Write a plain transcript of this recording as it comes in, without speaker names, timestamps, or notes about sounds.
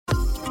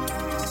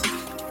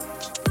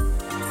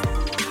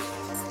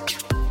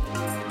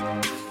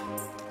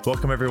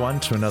Welcome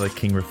everyone to another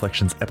King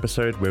Reflections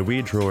episode where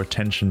we draw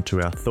attention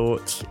to our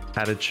thoughts,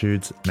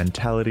 attitudes,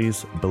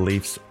 mentalities,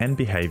 beliefs and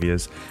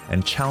behaviours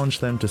and challenge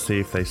them to see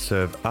if they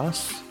serve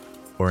us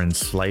or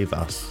enslave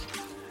us.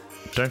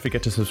 Don't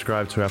forget to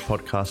subscribe to our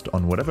podcast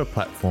on whatever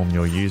platform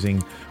you're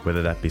using,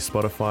 whether that be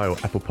Spotify or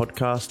Apple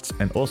Podcasts,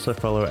 and also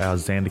follow our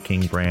Xander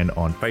King brand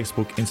on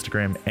Facebook,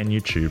 Instagram and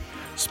YouTube,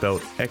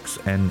 spelled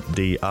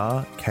XNDRKING,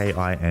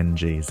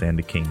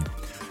 Xander King.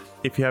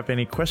 If you have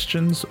any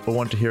questions or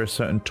want to hear a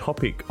certain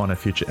topic on a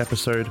future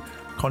episode,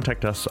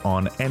 contact us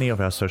on any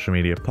of our social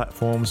media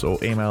platforms or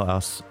email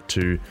us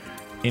to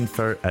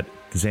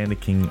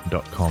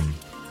info@xanderking.com.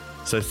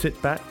 So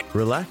sit back,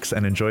 relax,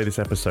 and enjoy this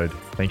episode.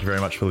 Thank you very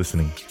much for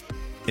listening.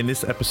 In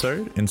this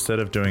episode, instead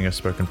of doing a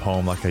spoken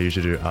poem like I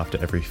usually do after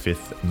every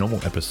fifth normal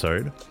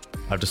episode,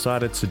 I've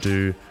decided to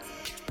do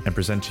and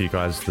present to you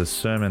guys the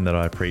sermon that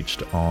I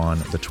preached on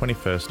the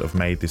 21st of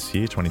May this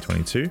year,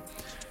 2022.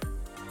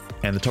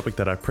 And the topic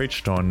that I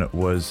preached on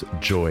was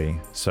joy.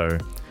 So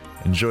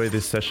enjoy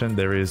this session.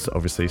 There is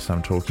obviously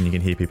some talking. You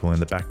can hear people in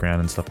the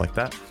background and stuff like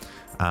that.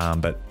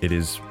 But it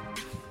is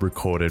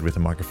recorded with a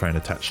microphone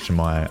attached to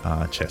my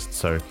chest.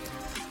 So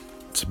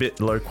it's a bit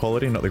low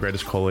quality, not the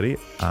greatest quality,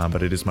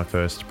 but it is my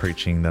first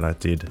preaching that I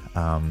did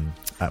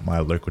at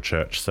my local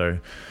church. So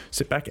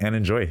sit back and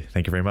enjoy.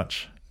 Thank you very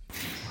much.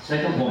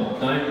 Second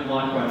point, don't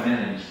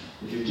micromanage.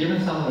 If you've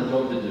given someone a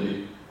job to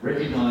do,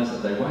 recognise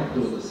that they won't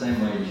do it the same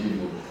way as you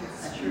will.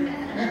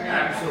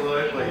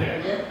 Absolutely.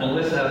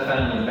 Unless they're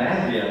failing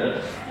badly at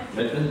it,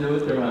 let them do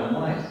it their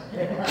own way.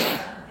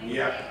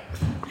 Yep.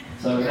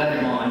 So with that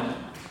in mind,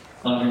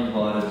 I've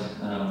invited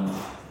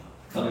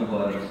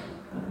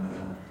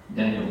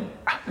Daniel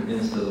to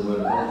minister the word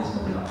of God this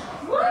morning.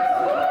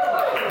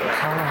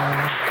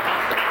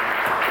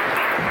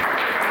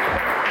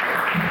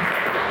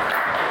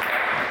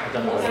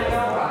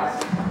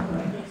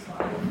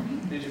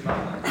 Did your mum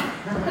know?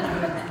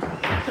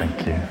 Thank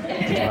you.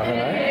 Did you have a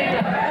note?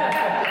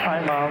 Hi,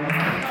 Mum.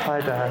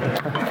 Hi, Dad.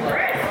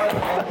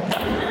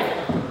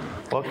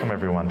 Welcome,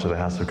 everyone, to the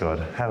house of God.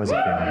 How has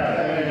it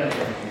been?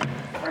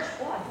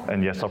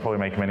 And yes, I'll probably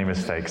make many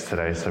mistakes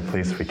today, so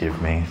please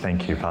forgive me.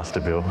 Thank you, Pastor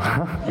Bill.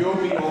 You'll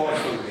be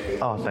awesome, man.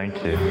 Oh,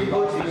 thank you.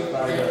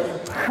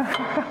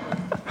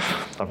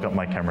 I've got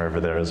my camera over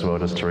there as well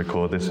just to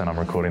record this, and I'm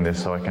recording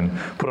this so I can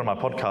put on my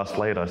podcast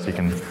later so you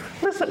can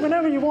listen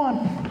whenever you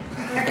want.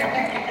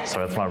 So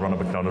that's my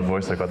Ronald McDonald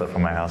voice. I got that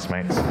from my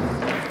housemates.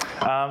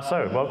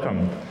 So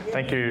welcome.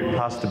 Thank you,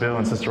 Pastor Bill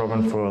and Sister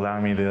Robin, for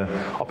allowing me the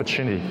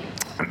opportunity.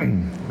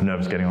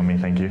 Nerves getting on me,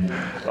 thank you.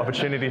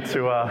 Opportunity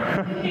to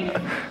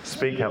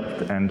speak up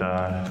and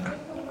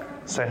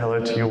say hello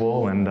to you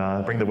all and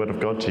bring the word of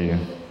God to you.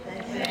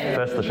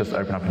 First, let's just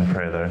open up in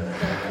prayer, though.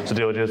 So,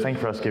 dear Lord Jesus, thank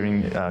you for us giving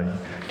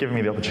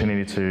me the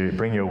opportunity to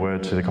bring your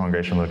word to the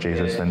congregation, Lord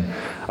Jesus. And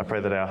I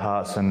pray that our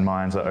hearts and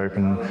minds are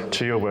open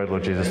to your word,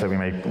 Lord Jesus, that we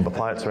may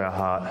apply it to our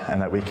heart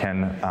and that we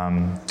can,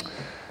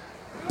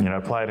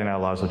 apply it in our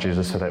lives, Lord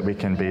Jesus, so that we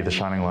can be the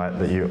shining light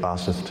that you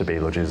asked us to be,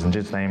 Lord Jesus. In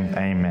Jesus' name,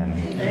 amen.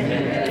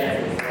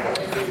 Amen.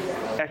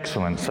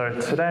 Excellent. So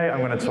today I'm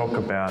going to talk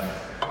about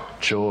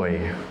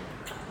joy.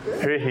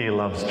 Who here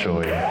loves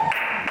joy?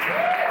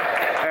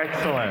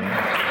 Excellent.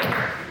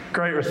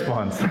 Great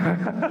response. First,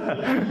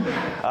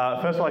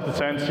 I'd like to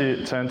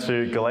turn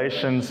to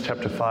Galatians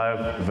chapter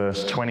 5,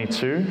 verse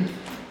 22.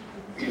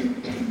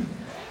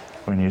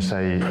 When you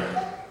say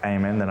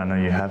amen, then I know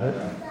you have it.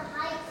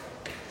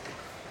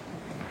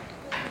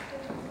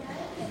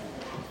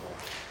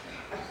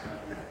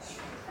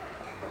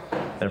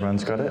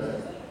 Everyone's got it?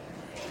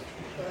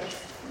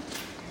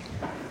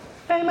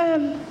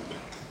 Amen.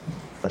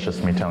 That's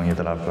just me telling you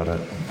that I've got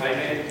it.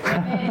 Amen.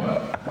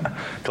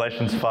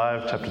 Galatians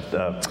 5,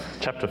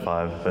 chapter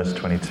 5, verse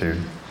 22.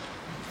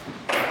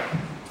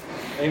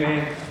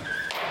 Amen.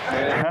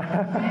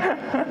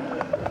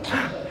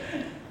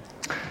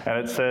 And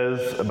it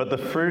says, "But the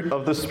fruit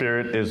of the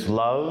Spirit is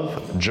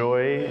love,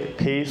 joy,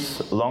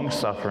 peace,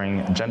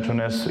 long-suffering,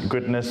 gentleness,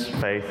 goodness,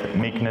 faith,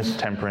 meekness,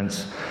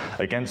 temperance.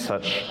 Against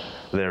such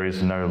there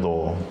is no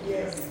law."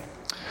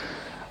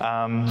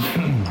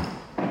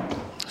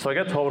 So I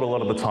get told a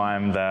lot of the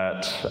time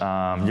that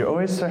you're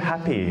always so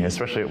happy,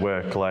 especially at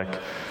work. Like,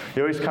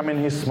 you always come in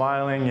here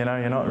smiling, you're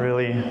not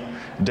really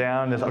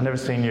down. I've never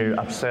seen you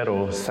upset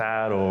or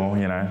sad or,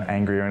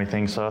 angry or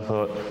anything. So I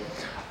thought,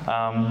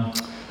 I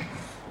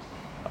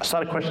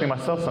started questioning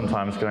myself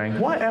sometimes, going,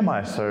 why am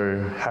I so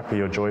happy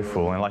or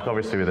joyful? And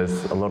obviously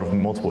there's a lot of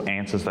multiple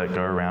answers that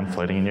go around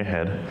floating in your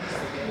head.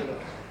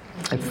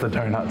 It's the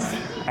donuts.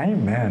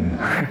 Amen.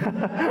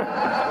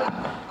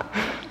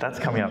 That's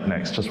coming up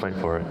next, just wait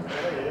for it.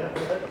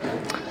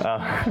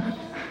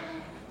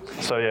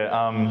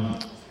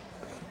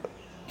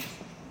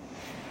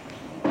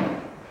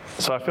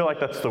 So I feel like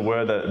that's the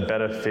word that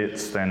better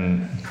fits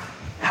than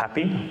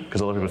happy,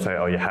 because a lot of people say,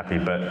 oh, you're happy,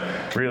 but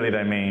really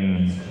they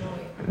mean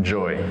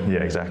joy.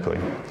 Yeah, exactly.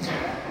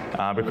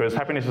 because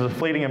happiness is a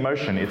fleeting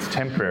emotion. It's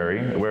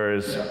temporary,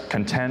 whereas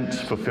content,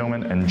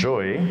 fulfillment, and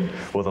joy,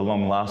 or the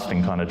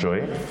long-lasting kind of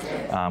joy,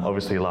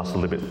 obviously lasts a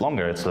little bit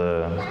longer. It's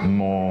a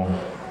more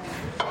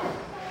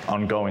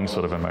ongoing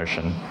sort of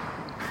emotion.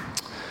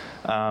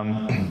 So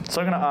I'm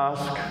going to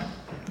ask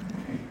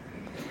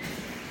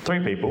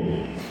 3 people,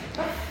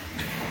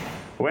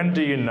 when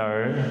do you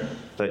know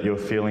that you're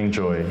feeling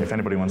joy? If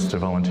anybody wants to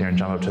volunteer and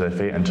jump up to their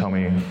feet and tell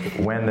me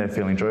when they're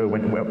feeling joy,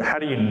 how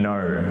do you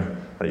know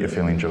that you're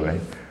feeling joy?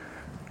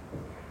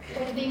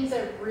 When things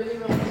are really,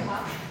 really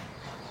tough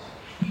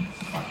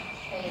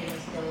and you're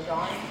still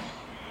dying,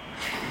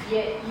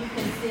 yet you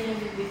can sing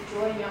with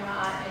joy in your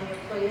heart and you're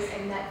pleased,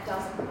 and that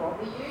doesn't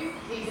bother you,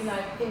 even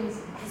though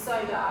things are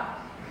so dark.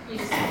 You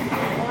just feel like,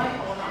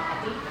 oh, I'm not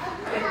happy.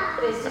 But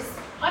there's just,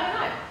 I don't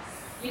know.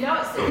 You know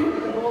it's the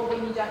world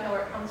when you don't know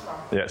where it comes from.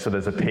 Yeah, so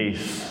there's a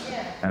peace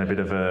and a bit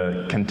of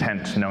a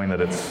content knowing that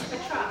it's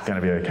going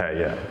to be okay,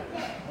 yeah.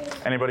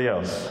 Anybody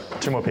else?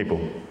 2 more people.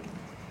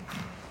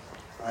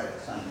 I had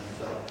the same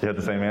answer. You had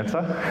the same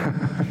answer?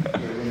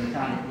 When you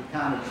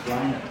can't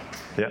explain it.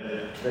 Yep.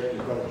 But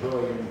you've got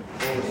joy in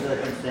all the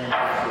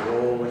circumstances,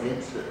 you're always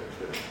instant.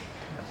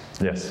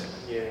 Yes.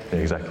 Yeah,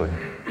 exactly.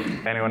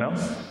 Anyone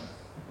else?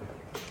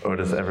 Or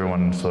does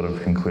everyone sort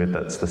of conclude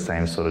that's the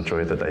same sort of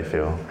joy that they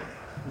feel?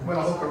 When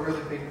I hook a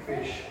really big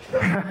fish.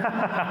 When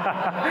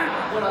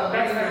I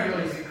land a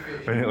really big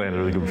fish. When you land a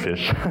really good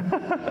fish. I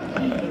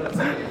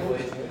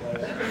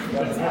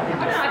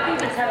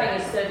think it's having a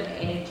certain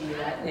energy,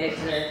 like there's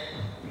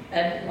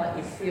and like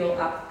you feel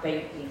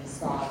upbeat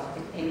inside, like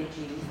an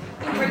energy,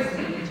 increasing the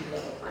energy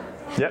level kind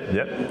of thing.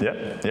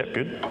 Yep,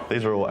 good.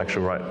 These are all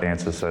actual right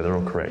answers, so they're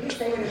all correct.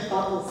 They when it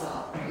bubbles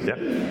up. Yep.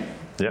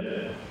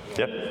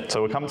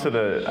 So we'll come to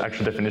the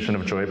actual definition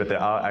of joy, but there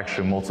are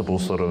actually multiple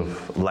sort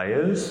of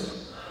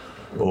layers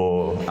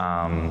or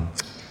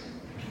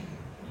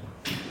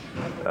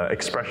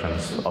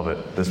expressions of it.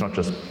 There's not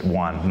just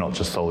one, not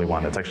just solely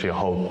one. It's actually a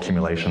whole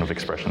accumulation of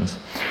expressions.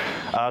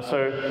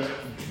 So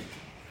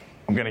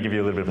I'm going to give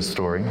you a little bit of a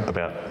story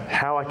about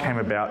how I came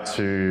about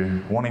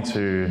to wanting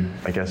to,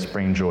 I guess,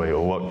 bring joy,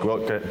 or what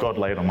God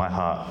laid on my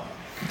heart.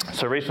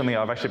 So recently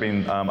I've actually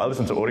been, I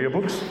listened to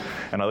audiobooks,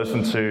 and I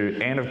listened to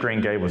Anne of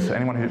Green Gables.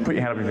 Anyone who, put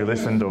your hand up if you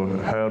listened or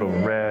heard or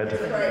read.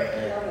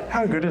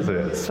 How good is it?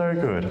 It's so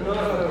good.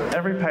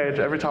 Every page,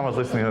 every time I was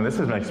listening to this,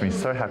 makes me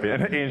so happy.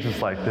 And Ian's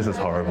just like, this is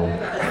horrible.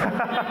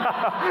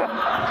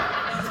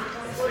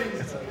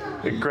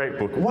 A great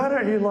book. Why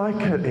don't you like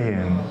it,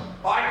 Ian?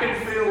 I can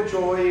feel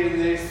joy in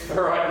this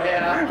right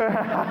now.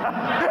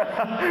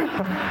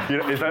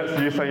 Is that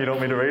you saying you don't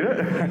want me to read it?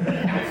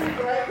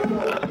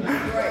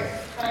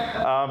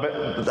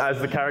 But as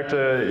the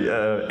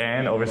character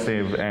Anne, obviously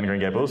of Anne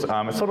Green Gables,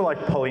 it's sort of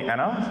like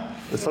Pollyanna.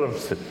 It's sort of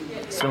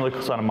similar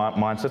sort of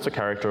mindsets or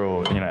character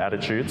or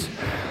attitudes.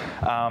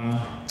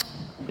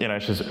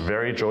 She's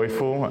very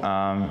joyful.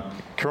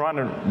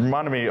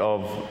 Reminded me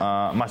of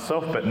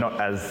myself, but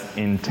not as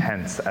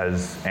intense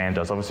as Anne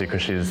does, obviously,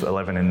 because she's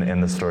 11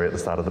 in the story at the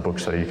start of the book,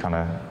 so you kind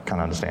of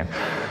understand.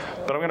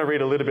 But I'm going to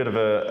read a little bit of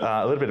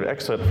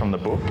excerpt from the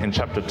book in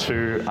chapter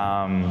 2.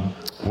 So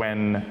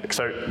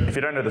if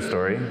you don't know the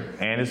story,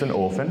 Anne is an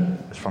orphan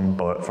from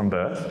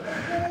birth,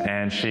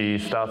 and she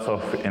starts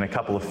off in a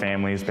couple of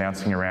families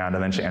bouncing around,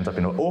 and then she ends up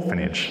in an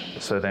orphanage.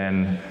 So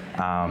then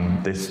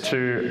these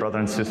 2 brother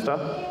and sister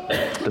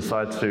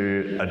decide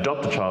to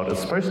adopt a child. It's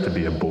supposed to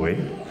be a boy,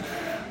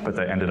 but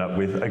they ended up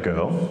with a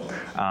girl,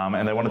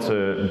 and they wanted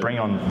to bring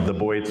on the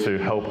boy to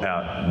help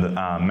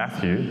out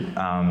Matthew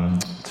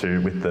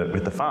with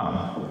the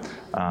farm,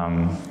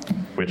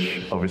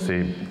 which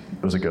obviously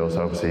was a girl,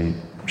 so obviously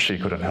she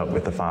couldn't help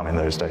with the farm in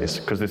those days,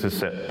 because this is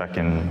set back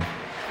in,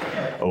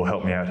 or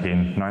help me out here,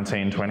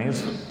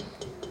 1920s,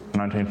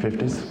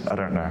 1950s, I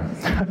don't know.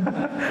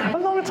 A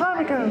long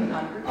time ago.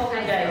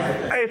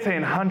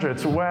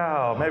 1800s,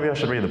 wow, maybe I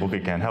should read the book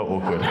again, how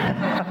awkward.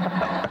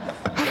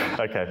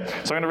 Okay,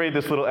 so I'm going to read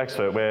this little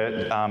excerpt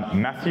where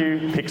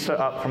Matthew picks her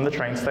up from the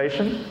train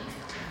station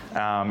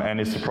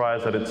and is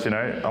surprised that it's,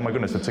 oh my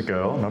goodness, it's a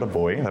girl, not a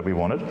boy that we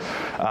wanted.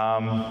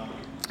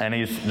 And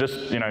he's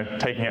just,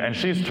 taking it, and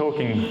she's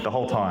talking the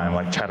whole time,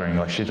 like chattering,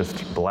 like she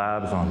just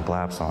blabs on.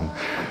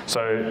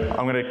 So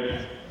I'm going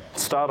to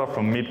start off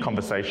from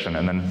mid-conversation,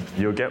 and then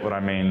you'll get what I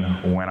mean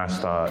when I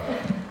start.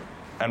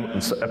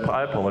 And so,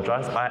 I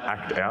apologise, I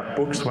act out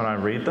books when I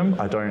read them.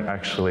 I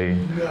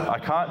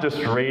can't just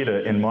read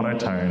it in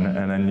monotone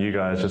and then you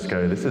guys just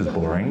go, this is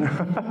boring.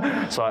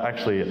 So I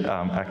actually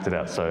act it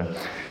out. So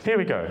here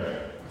we go.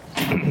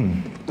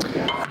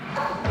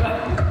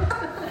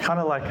 Kind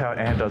of like how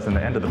Anne does in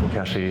the end of the book,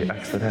 how she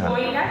acts it out.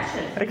 Boy in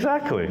action.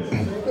 Exactly.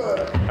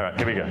 All right,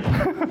 here we go.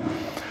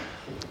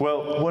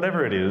 Well,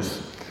 whatever it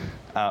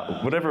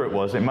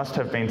was, it must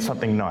have been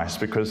something nice,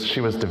 because she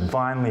was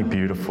divinely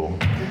beautiful.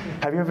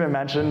 Have you ever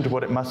imagined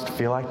what it must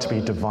feel like to be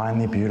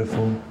divinely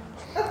beautiful?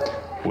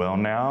 Well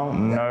now,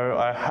 no,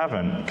 I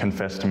haven't,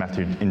 confessed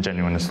Matthew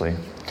ingenuously.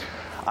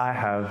 I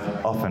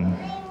have often.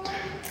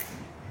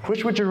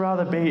 Which would you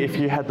rather be if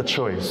you had the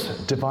choice?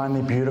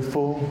 Divinely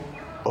beautiful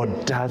or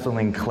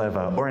dazzling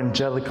clever, or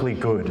angelically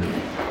good?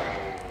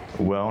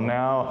 Well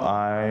now,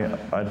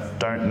 I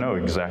don't know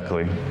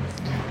exactly.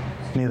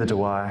 Neither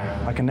do I.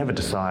 I can never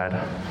decide.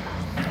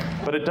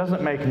 But it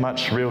doesn't make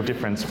much real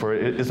difference, for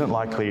it isn't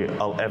likely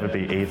I'll ever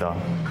be either.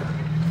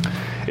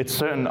 It's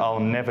certain I'll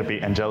never be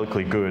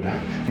angelically good.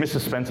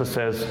 Mrs. Spencer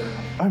says,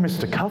 "Oh,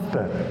 Mr.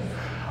 Cuthbert.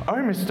 Oh,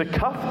 Mr.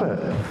 Cuthbert.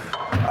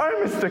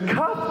 Oh, Mr.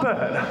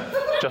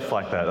 Cuthbert." Just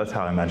like that. That's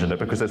how I imagined it,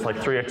 because there's like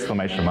 3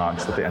 exclamation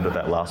marks at the end of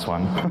that last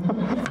one.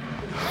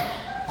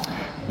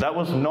 That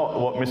was not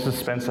what Mrs.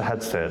 Spencer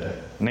had said.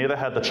 Neither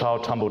had the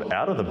child tumbled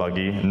out of the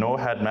buggy, nor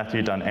had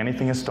Matthew done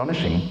anything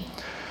astonishing.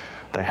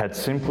 They had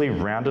simply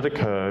rounded a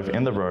curve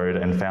in the road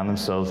and found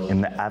themselves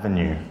in the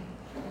avenue.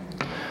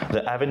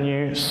 The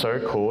avenue, so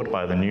called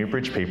by the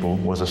Newbridge people,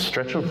 was a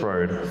stretch of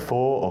road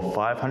 400 or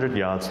 500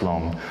 yards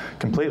long,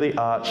 completely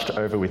arched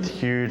over with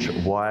huge,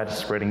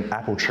 wide-spreading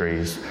apple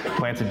trees,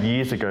 planted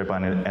years ago by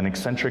an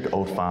eccentric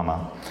old farmer.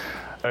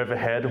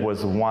 Overhead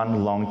was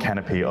one long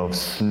canopy of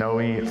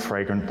snowy,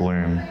 fragrant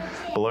bloom.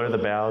 Below the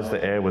boughs,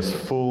 the air was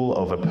full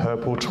of a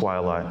purple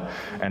twilight,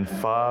 and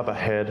far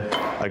ahead,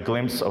 a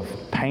glimpse of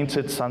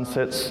painted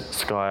sunset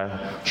sky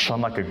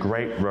shone like a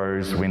great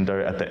rose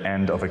window at the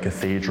end of a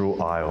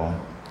cathedral aisle.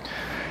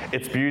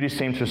 Its beauty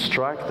seemed to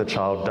strike the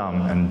child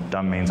dumb, and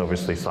dumb means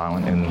obviously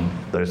silent in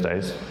those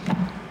days.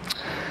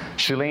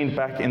 She leaned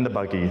back in the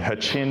buggy, her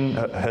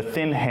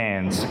thin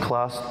hands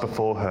clasped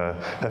before her,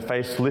 her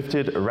face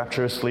lifted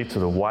rapturously to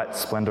the white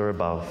splendour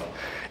above.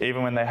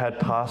 Even when they had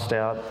passed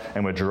out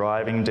and were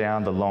driving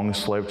down the long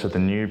slope to the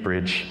new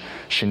bridge,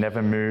 she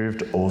never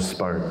moved or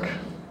spoke.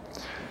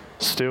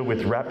 Still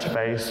with rapt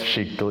face,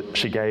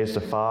 she gazed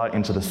afar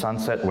into the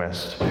sunset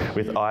west,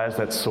 with eyes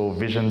that saw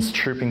visions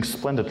trooping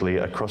splendidly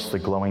across the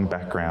glowing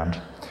background.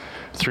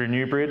 Through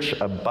Newbridge,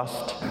 a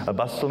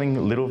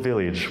bustling little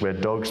village where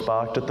dogs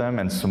barked at them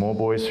and small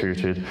boys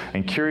hooted,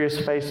 and curious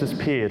faces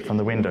peered from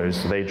the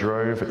windows, they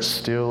drove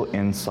still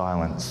in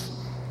silence.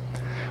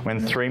 When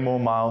 3 more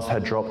miles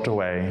had dropped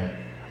away,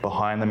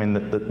 behind them,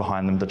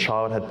 the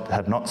child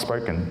had not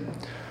spoken.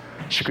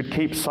 She could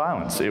keep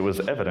silence, it was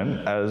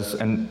evident, as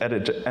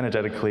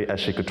energetically as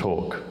she could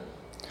talk.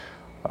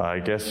 "I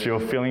guess you're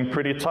feeling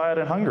pretty tired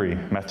and hungry,"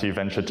 Matthew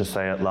ventured to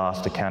say at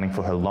last, accounting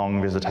for her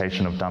long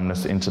visitation of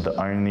dumbness into the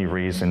only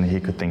reason he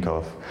could think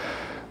of.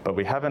 "But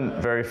we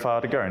haven't very far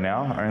to go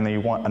now, only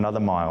another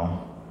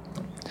mile."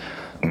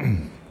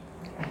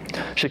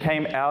 She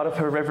came out of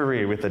her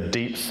reverie with a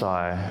deep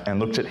sigh and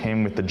looked at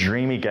him with the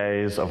dreamy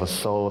gaze of a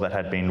soul that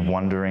had been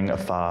wandering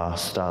afar,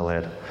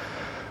 star-led.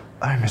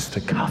 "Oh, Mr.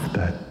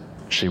 Cuthbert,"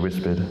 she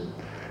whispered,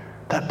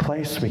 "that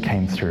place we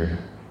came through,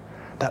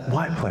 that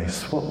white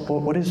place,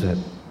 what is it?"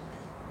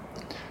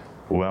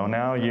 "Well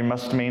now, you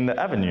must mean the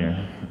avenue,"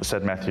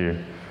 said Matthew,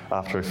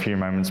 after a few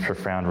moments'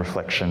 profound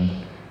reflection.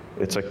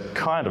 "It's a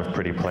kind of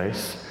pretty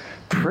place."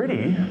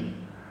 "Pretty?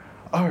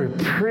 Oh,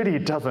 pretty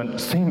doesn't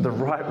seem the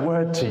right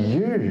word to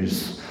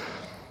use.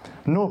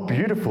 Nor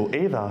beautiful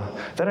either.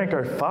 They don't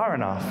go far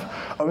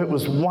enough. Oh, it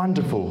was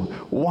wonderful,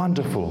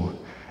 wonderful.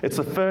 It's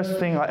the first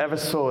thing I ever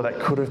saw that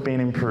could have been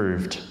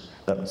improved.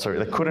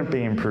 That couldn't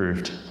be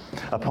improved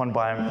upon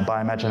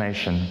by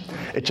imagination.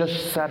 It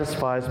just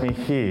satisfies me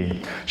here."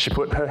 She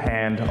put her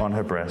hand on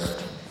her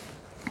breast.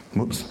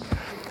 Whoops.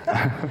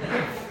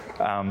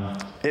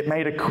 "It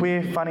made a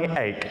queer, funny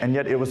ache, and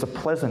yet it was a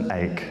pleasant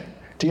ache.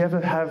 Do you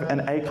ever have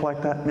an ache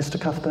like that, Mr.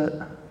 Cuthbert?"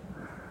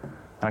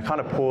 And I kind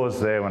of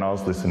paused there when I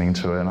was listening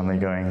to it, and I'm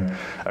going,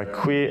 a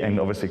queer, and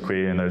obviously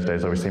queer in those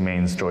days obviously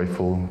means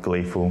joyful,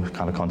 gleeful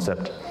kind of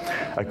concept.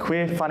 A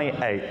queer, funny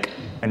ache,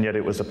 and yet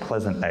it was a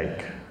pleasant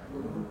ache.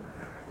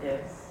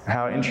 Yes.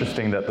 How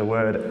interesting that the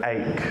word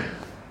ache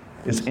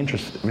is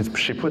interesting.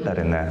 She put that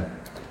in there.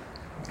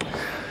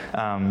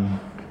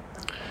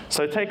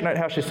 So take note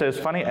how she says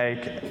funny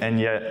ache, and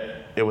yet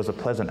it was a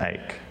pleasant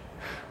ache.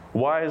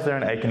 Why is there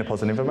an ache in a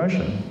positive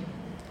emotion?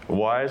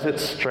 Why is it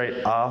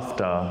straight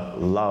after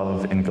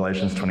love in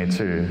Galatians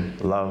 22?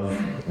 Love,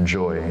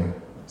 joy,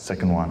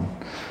 second one.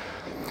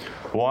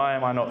 Why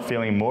am I not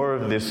feeling more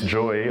of this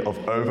joy of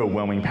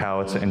overwhelming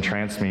power to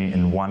entrance me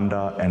in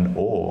wonder and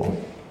awe?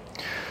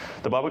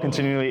 The Bible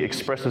continually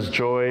expresses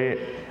joy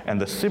and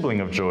the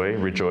sibling of joy,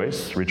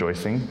 rejoice,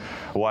 rejoicing.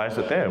 Why is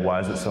it there? Why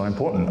is it so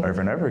important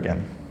over and over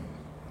again?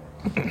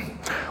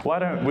 Why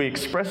don't we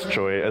express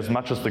joy as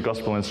much as the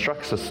gospel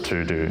instructs us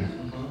to do?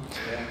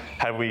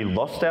 Have we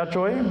lost our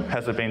joy?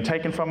 Has it been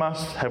taken from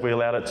us? Have we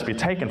allowed it to be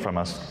taken from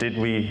us? Did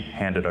we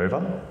hand it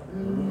over?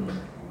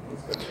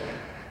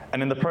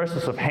 And in the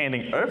process of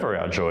handing over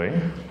our joy,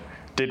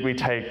 did we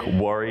take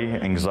worry,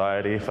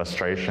 anxiety,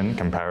 frustration,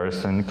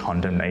 comparison,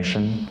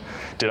 condemnation?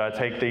 Did I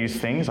take these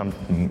things?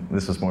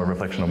 This is more a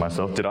reflection of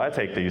myself. Did I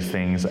take these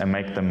things and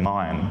make them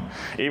mine?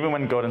 Even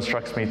when God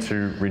instructs me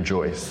to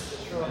rejoice.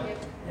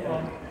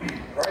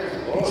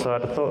 So I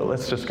thought,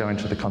 let's just go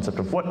into the concept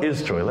of what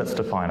is joy. Let's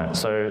define it.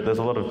 So there's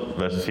a lot of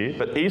verses here,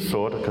 but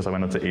eSword, because I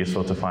went onto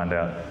eSword to find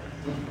out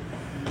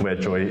where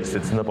joy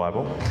sits in the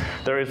Bible.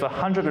 There is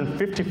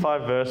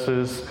 155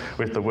 verses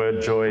with the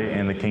word joy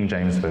in the King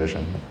James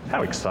Version.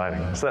 How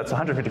exciting. So that's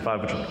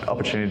 155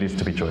 opportunities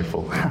to be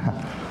joyful.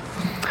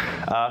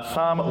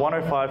 Psalm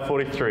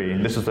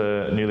 105:43, this is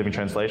the New Living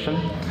Translation,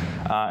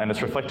 and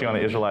it's reflecting on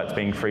the Israelites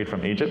being freed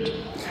from Egypt.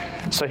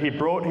 So he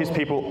brought his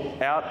people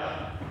out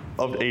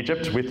of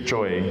Egypt with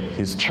joy,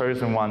 his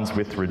chosen ones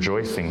with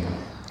rejoicing.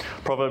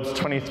 Proverbs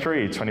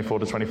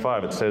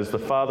 23:24-25, it says, "The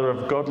father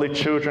of godly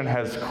children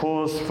has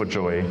cause for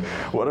joy.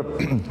 What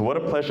a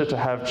pleasure to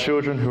have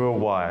children who are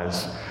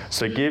wise.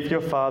 So give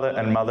your father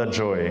and mother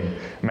joy.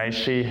 May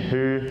she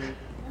who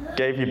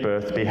gave you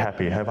birth be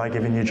happy." Have I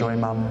given you joy,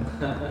 Mum?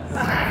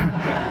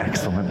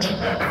 Excellent.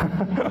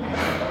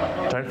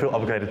 Don't feel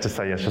obligated to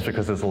say yes just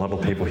because there's a lot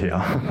of people here.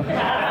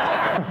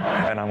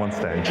 And I'm on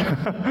stage.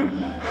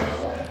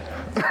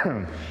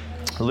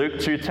 Luke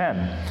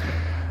 2:10.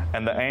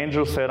 "And the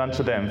angel said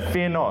unto them,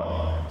 Fear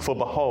not, for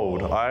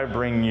behold, I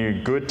bring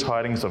you good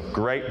tidings of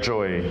great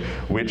joy,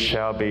 which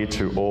shall be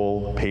to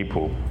all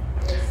people."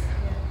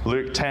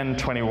 Luke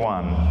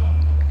 10:21.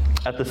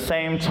 "At the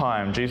same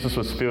time, Jesus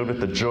was filled with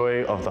the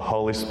joy of the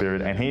Holy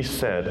Spirit, and he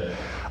said,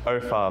 O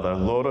Father,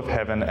 Lord of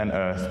heaven and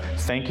earth,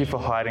 thank you for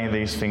hiding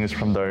these things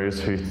from those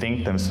who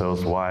think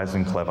themselves wise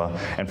and clever,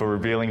 and for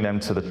revealing them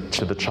to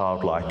the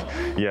childlike.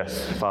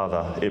 Yes,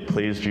 Father, it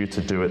pleased you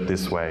to do it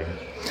this way."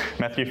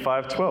 Matthew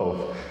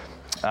 5:12.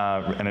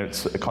 And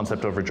it's a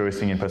concept of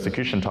rejoicing in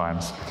persecution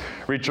times.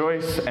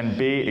 "Rejoice and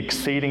be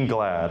exceeding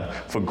glad,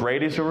 for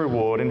great is your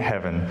reward in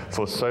heaven,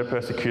 for so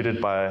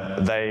persecuted by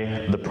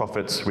they the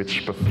prophets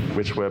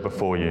which were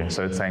before you."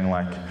 So it's saying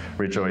like,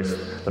 rejoice.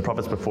 The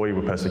prophets before you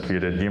were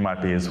persecuted. You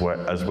might be as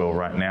well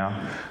right now,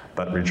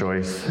 but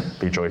rejoice,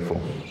 be joyful.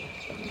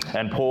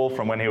 And Paul,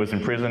 from when he was in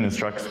prison,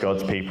 instructs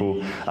God's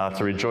people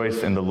to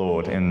rejoice in the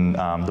Lord in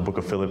the book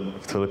of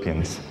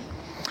Philippians.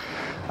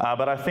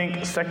 But I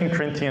think 2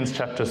 Corinthians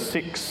chapter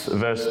 6,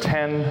 verse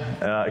 10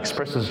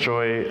 expresses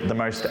joy the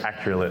most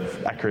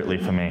accurately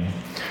for me.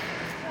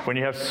 When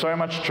you have so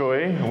much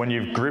joy, when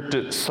you've gripped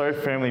it so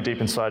firmly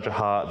deep inside your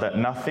heart that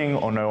nothing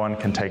or no one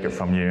can take it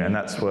from you. And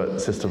that's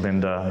what Sister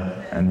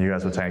Linda and you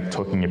guys were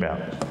talking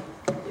about.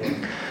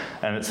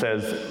 And it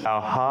says,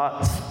 "Our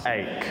hearts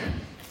ache."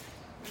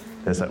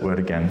 There's that word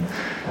again.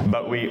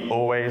 "But we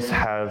always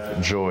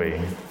have joy.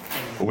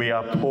 We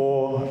are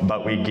poor,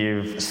 but we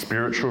give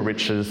spiritual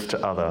riches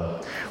to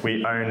others.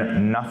 We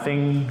own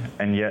nothing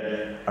and yet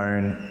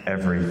own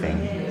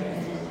everything."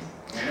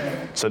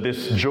 So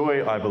this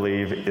joy, I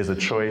believe, is a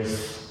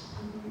choice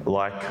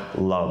like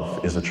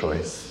love is a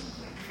choice.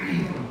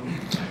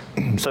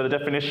 So the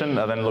definition,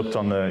 I then looked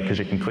on because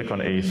you can click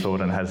on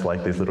eSword and it has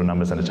like these little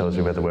numbers and it tells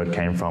you where the word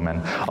came from,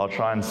 and I'll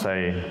try and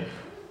say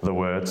the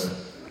words.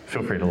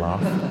 Feel free to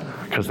laugh,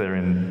 because they're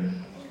in,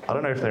 I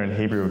don't know if they're in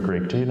Hebrew or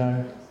Greek, do you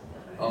know?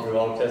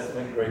 Old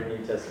Testament, Greek, New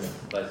Testament,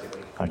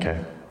 basically. Okay.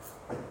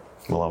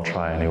 Well, I'll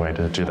try anyway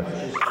to do that.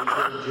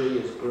 G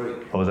is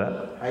Greek. What was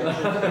that? H is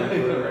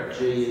Hebrew,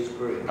 G is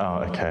Greek.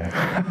 Oh, okay.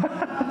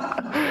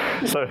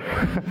 So,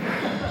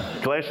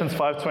 Galatians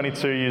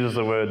 5:22 uses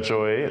the word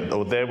joy,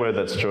 or their word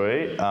that's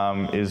joy,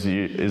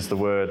 is the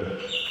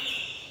word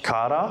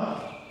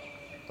kara,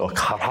 or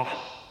kara,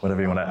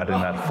 whatever you want to add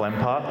in that phlegm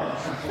part,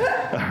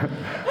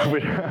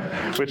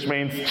 which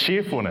means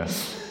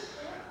cheerfulness.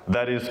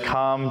 That is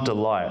calm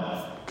delight,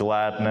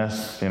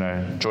 gladness,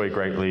 joy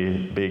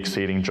greatly, be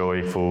exceeding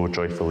joyful,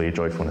 joyfully,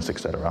 joyfulness,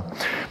 etc.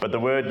 But the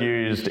word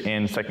used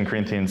in 2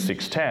 Corinthians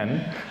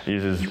 6:10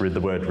 uses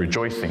the word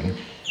rejoicing.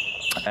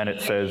 And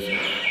it says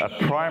a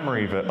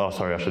primary verb,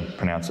 I should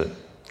pronounce it.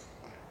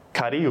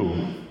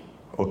 Kariu,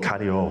 or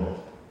kario.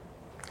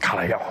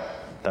 Kario,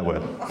 that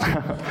word.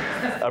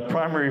 A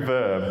primary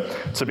verb,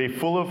 to be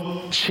full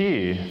of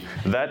cheer,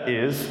 that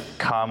is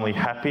calmly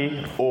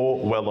happy or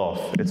well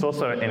off. It's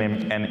also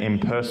an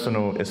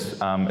impersonal,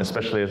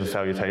 especially as a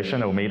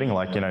salutation or meeting,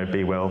 like,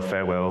 be well,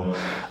 farewell,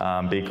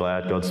 be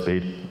glad,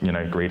 Godspeed,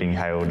 greeting,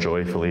 hail,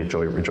 joyfully,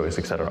 joy, rejoice,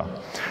 etc.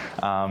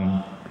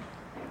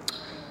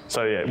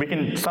 So yeah, we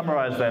can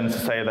summarize then to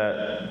say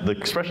that the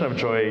expression of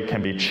joy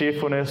can be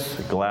cheerfulness,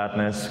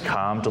 gladness,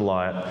 calm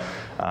delight,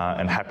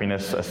 and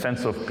happiness, a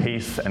sense of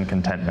peace and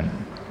contentment.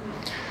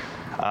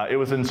 It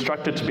was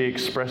instructed to be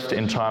expressed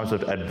in times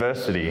of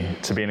adversity,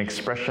 to be an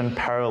expression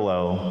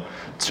parallel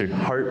to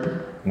hope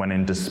when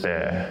in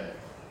despair.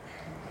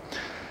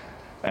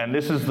 And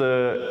this is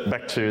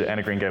back to Anne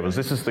of Green Gables,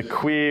 this is the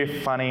queer,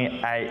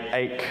 funny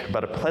ache,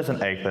 but a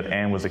pleasant ache that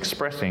Anne was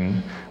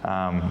expressing,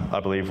 I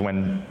believe,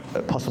 when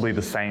possibly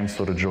the same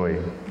sort of joy.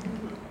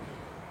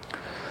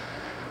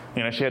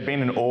 She had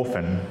been an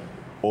orphan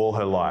all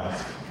her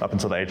life, up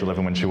until the age of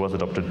 11 when she was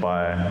adopted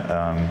by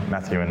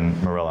Matthew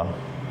and Marilla.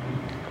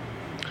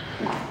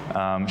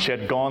 She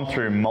had gone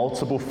through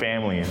multiple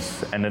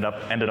families, ended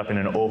up in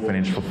an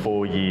orphanage for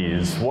 4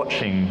 years,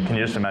 can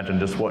you just imagine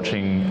just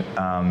watching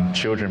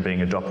children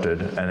being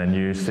adopted, and then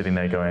you sitting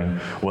there going,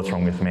 what's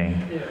wrong with me?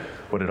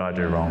 What did I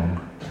do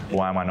wrong?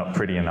 Why am I not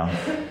pretty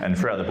enough? And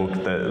throughout the book,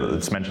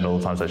 it's mentioned all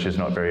the times that she's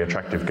not a very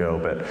attractive girl,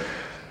 but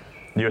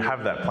you'd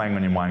have that playing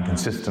on your mind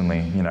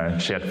consistently. You know,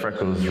 she had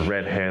freckles,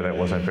 red hair that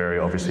wasn't very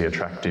obviously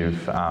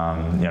attractive.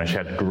 You know, she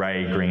had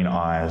grey-green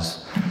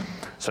eyes.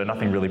 So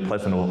nothing really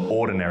pleasant or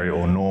ordinary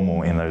or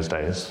normal in those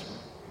days.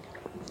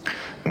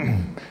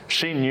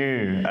 She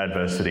knew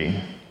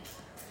adversity.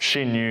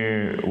 She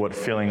knew what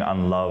feeling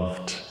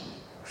unloved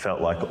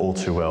felt like all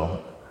too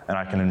well. And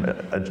I can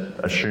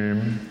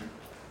assume,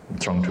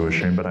 it's wrong to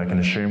assume, but I can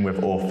assume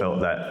we've all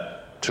felt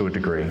that to a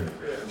degree.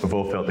 We've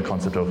all felt the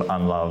concept of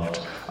unloved,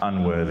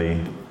 unworthy,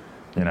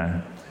 you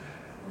know,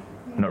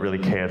 not really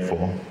cared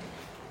for.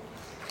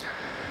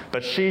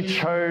 But she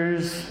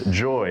chose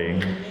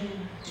joy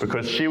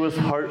because she was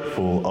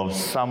hopeful of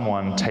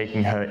someone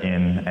taking her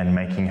in and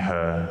making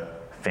her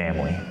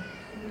family.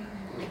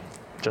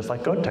 Just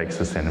like God takes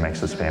us in and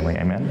makes us family,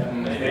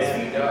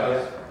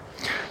 amen?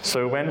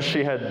 So when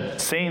she had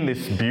seen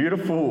this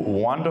beautiful,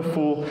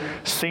 wonderful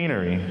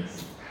scenery,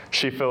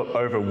 she felt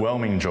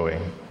overwhelming joy.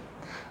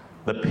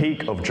 The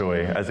peak of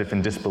joy, as if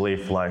in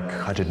disbelief, like,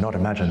 I did not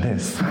imagine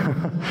this.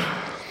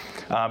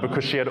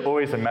 Because she had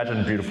always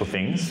imagined beautiful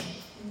things.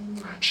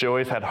 She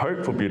always had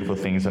hope for beautiful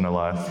things in her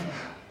life,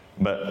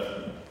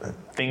 but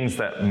things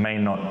that may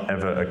not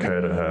ever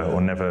occur to her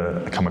or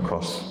never come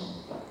across.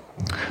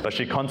 But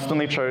she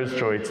constantly chose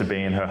joy to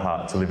be in her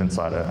heart, to live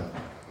inside her.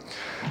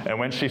 And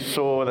when she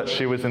saw that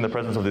she was in the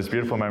presence of this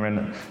beautiful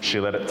moment, she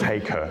let it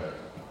take her,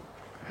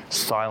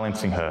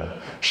 silencing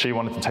her. She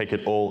wanted to take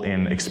it all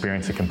in,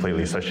 experience it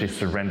completely, so she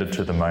surrendered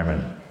to the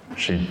moment.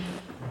 She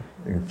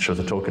was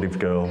a talkative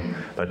girl,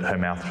 but her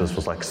mouth just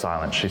was like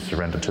silent. She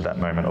surrendered to that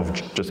moment of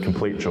just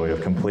complete joy,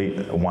 of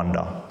complete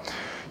wonder.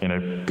 You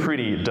know,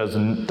 pretty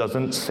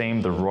doesn't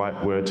seem the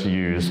right word to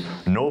use,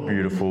 nor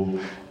beautiful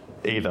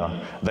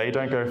either. They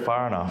don't go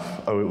far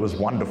enough. Oh, it was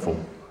wonderful.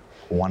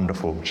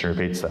 Wonderful. She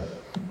repeats that.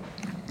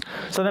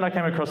 So then I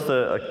came across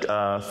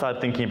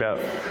started thinking about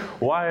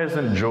why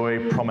isn't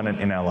joy prominent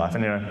in our life?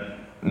 And, you know,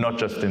 not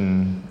just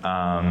in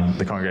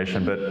the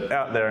congregation, but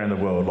out there in the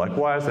world. Like,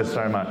 why is there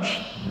so much,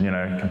 you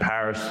know,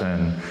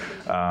 comparison,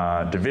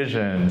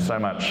 division, so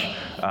much,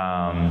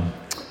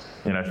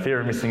 you know, fear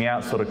of missing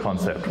out sort of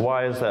concept?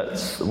 Why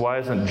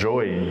isn't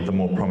joy the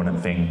more prominent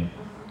thing?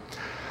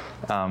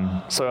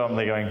 So I'm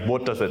there going,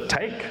 what does it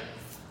take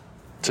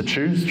to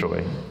choose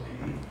joy?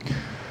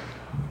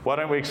 Why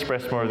don't we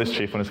express more of this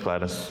cheerfulness,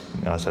 Gladys?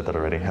 I said that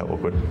already, how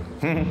awkward.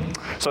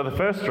 So the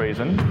first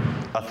reason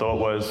I thought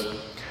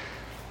was,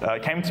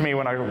 it came to me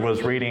when I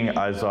was reading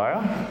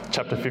Isaiah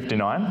chapter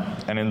 59,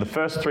 and in the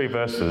first 3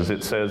 verses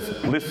it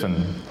says,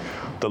 "Listen,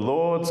 the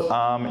Lord's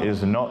arm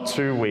is not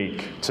too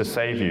weak to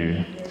save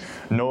you,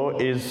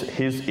 nor is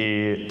his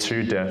ear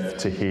too deaf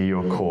to hear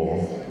your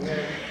call.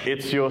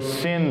 It's your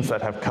sins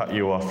that have cut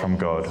you off from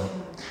God.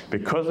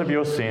 Because of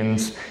your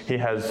sins, he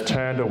has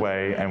turned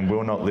away and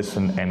will not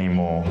listen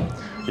anymore.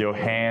 Your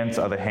hands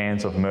are the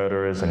hands of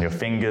murderers, and your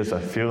fingers are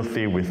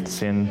filthy with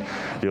sin.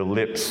 Your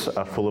lips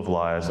are full of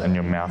lies, and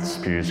your mouth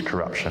spews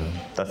corruption."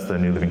 That's the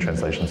New Living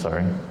Translation,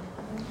 sorry.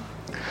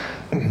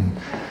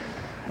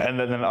 And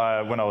then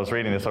when I was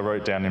reading this, I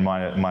wrote down in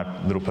my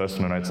little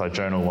personal notes, I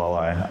journal while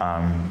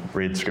I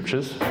read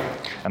scriptures.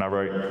 And I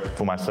wrote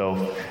for myself,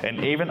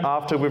 "And even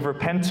after we've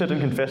repented and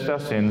confessed our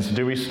sins,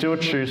 do we still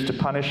choose to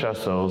punish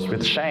ourselves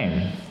with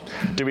shame?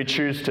 Do we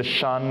choose to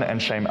shun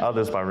and shame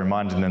others by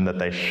reminding them that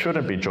they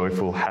shouldn't be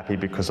joyful, happy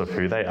because of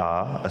who they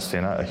are, a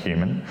sinner, a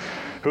human?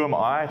 Who am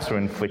I to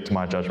inflict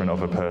my judgment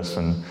of a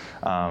person,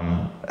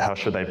 how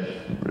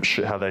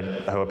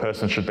a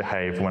person should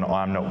behave when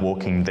I'm not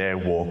walking their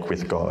walk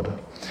with God?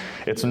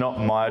 It's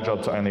not my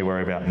job to only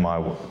worry about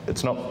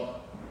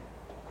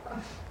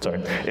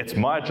it's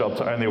my job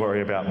to only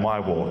worry about my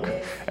walk.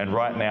 And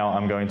right now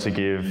I'm going to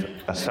give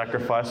a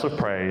sacrifice of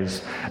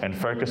praise and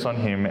focus on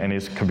him and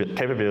his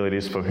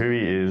capabilities for who he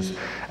is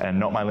and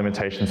not my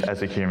limitations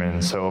as a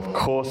human. So of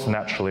course,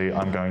 naturally,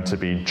 I'm going to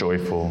be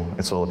joyful.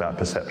 It's all about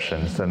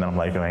perceptions." And then I'm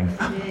like going,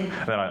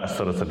 and then I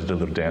sort of did a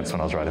little dance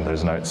when I was writing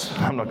those notes.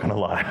 I'm not going to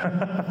lie,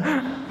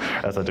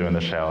 as I do in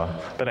the shower.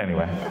 But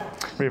anyway,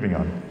 moving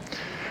on.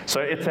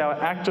 So it's our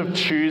act of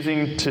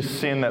choosing to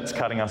sin that's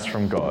cutting us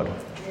from God.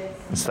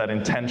 It's that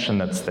intention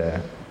that's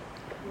there.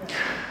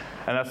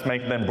 And that's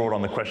then brought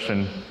on the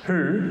question,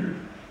 who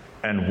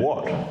and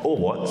what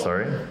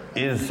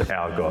is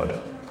our God?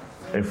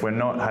 If we're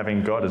not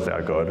having God as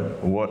our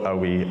God, what are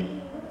we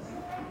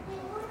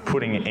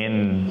putting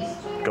in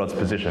God's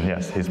position?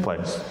 Yes, his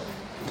place.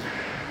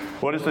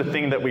 What is the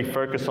thing that we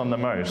focus on the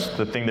most,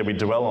 the thing that we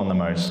dwell on the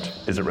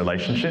most? Is it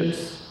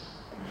relationships?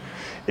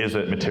 Is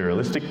it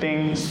materialistic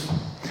things?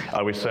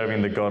 Are we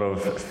serving the God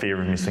of fear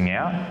of missing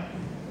out?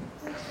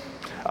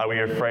 Are we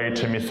afraid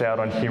to miss out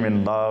on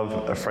human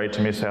love, afraid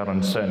to miss out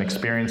on certain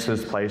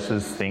experiences,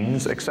 places,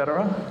 things,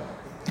 etc.?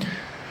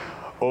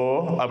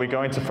 Or are we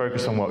going to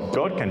focus on what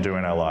God can do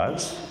in our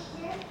lives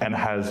and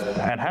has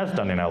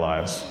done in our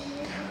lives?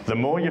 The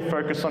more you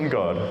focus on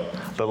God,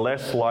 the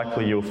less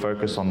likely you'll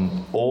focus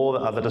on all the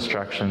other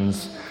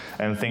distractions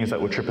and things that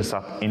will trip us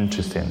up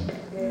into sin.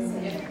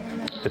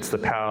 It's the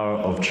power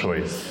of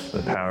choice,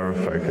 the power of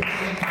focus.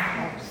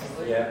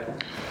 Yeah.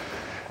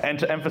 And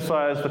to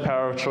emphasize the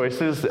power of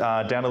choices,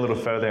 down a little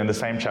further in the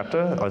same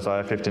chapter,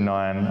 Isaiah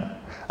 59,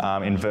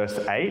 in verse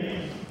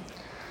 8,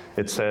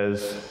 it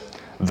says,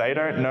 "They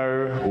don't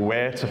know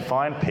where to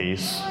find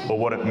peace or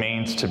what it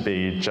means to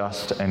be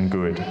just and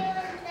good.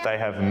 They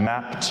have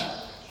mapped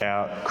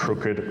out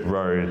crooked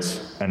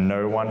roads, and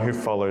no one who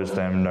follows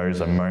them knows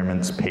a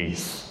moment's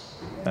peace."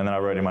 And then I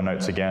wrote in my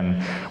notes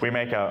again, we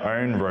make our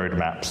own road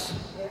maps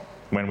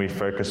when we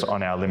focus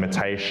on our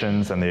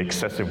limitations and the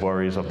excessive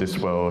worries of this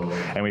world,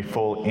 and we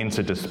fall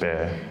into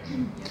despair.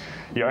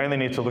 You only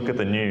need to look at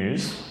the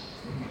news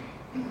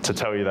to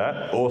tell you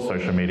that, or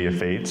social media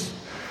feeds.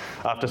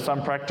 After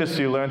some practice,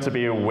 you learn to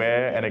be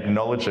aware and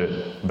acknowledge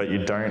it, but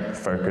you don't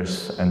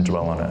focus and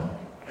dwell on it.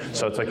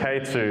 So it's okay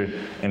to,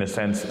 in a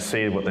sense,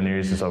 see what the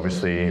news is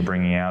obviously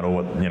bringing out, or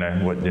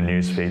what your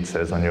news feed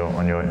says on your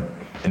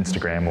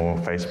Instagram or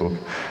Facebook.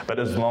 But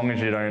as long as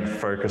you don't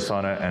focus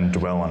on it and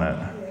dwell on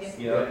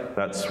it,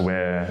 that's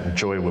where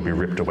joy will be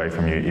ripped away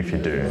from you if you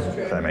do.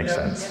 If that makes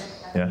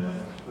sense. Yeah.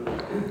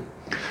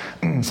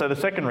 So the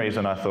second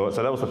reason I thought,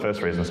 so that was the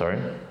first reason, sorry,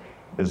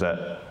 is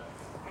that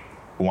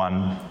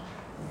one,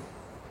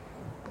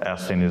 our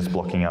sin is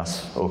blocking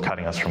us or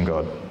cutting us from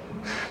God.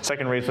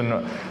 Second reason,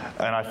 and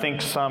I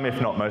think some, if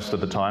not most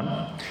of the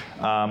time,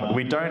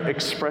 we don't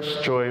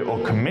express joy or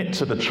commit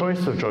to the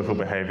choice of joyful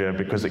behaviour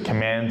because it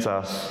commands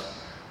of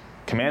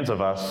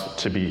us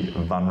to be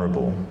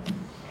vulnerable.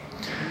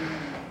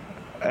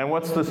 And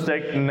what's the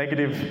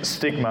negative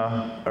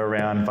stigma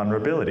around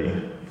vulnerability?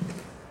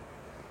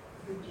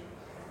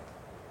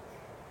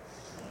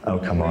 Oh,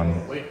 come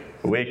on.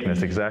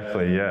 Weakness,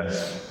 exactly,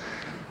 yes.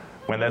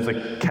 When there's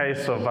a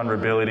case of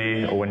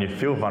vulnerability, or when you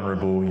feel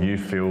vulnerable, you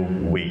feel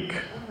weak.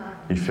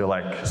 You feel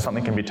like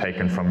something can be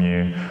taken from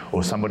you,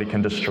 or somebody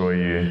can destroy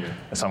you,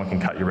 or someone can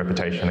cut your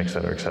reputation,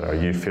 etc., etc.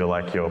 You feel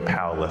like you're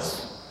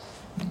powerless,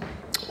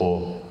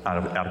 or out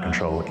of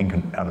control.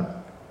 Out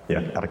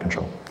of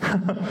control.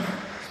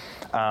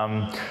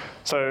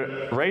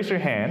 So raise your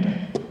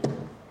hand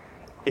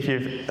if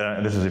you've.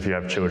 This is if you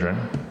have children.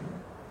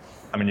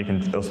 I mean, you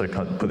can also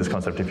put this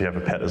concept if you have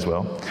a pet as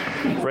well.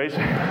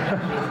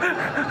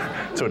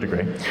 To a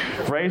degree.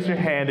 Raise your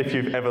hand if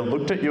you've ever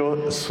looked at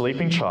your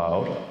sleeping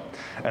child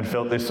and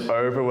felt this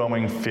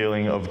overwhelming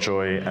feeling of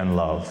joy and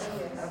love.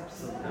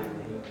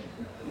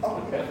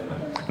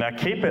 Now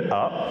keep it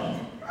up.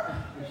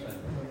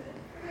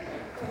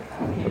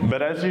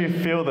 But as you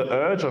feel the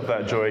urge of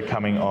that joy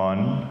coming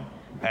on,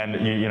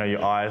 and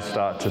your eyes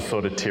start to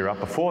sort of tear up,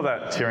 before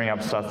that tearing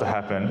up starts to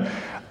happen,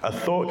 a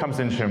thought comes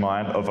into your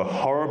mind of a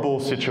horrible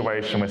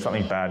situation where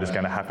something bad is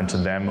going to happen to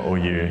them or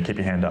you. Keep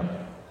your hand up.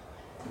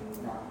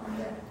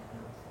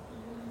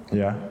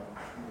 Yeah?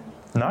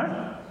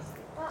 No?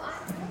 Well, I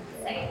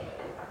say,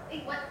 you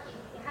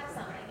have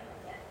something.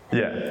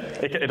 Yeah.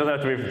 It doesn't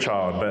have to be for a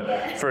child,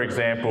 but for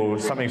example,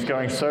 something's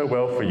going so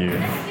well for you.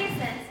 Like a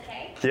business,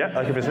 okay? Yeah,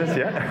 like a business,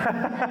 yeah.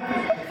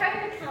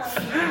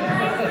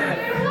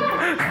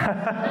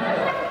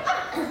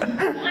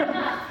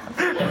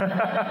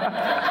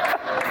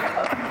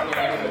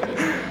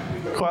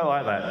 Quite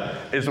like that.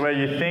 Is where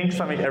you think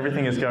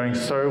everything is going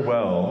so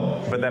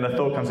well, but then a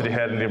thought comes into your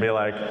head and you'll be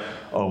like,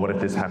 oh, what if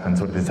this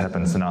happens? What if this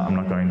happens? No, I'm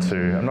not going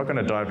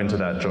to dive into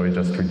that joy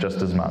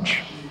just as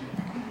much.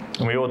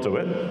 And we all do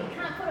it.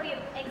 Can't put all your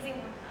eggs in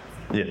one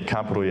basket. Yeah,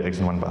 can't put all your eggs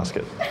in one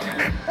basket.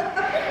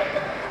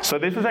 So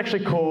this is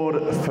actually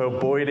called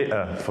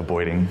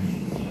foreboding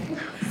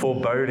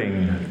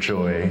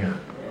joy.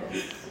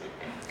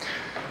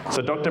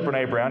 So Dr.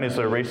 Brené Brown is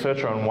a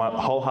researcher on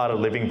wholehearted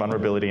living,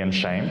 vulnerability and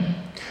shame.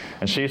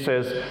 And she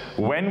says,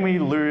 when we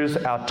lose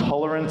our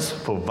tolerance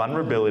for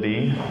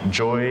vulnerability,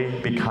 joy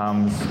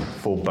becomes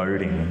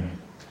foreboding.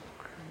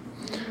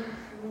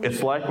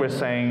 It's like we're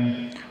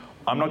saying,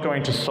 I'm not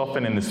going to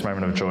soften in this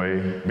moment of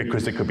joy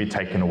because it could be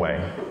taken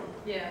away.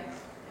 Yeah.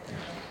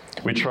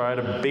 We try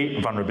to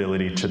beat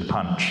vulnerability to the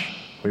punch.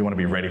 We want to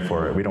be ready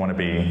for it. We don't want to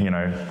be,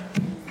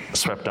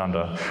 swept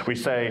under. We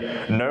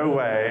say, no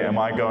way am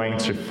I going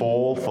to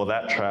fall for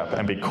that trap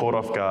and be caught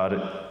off guard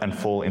and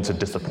fall into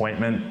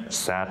disappointment,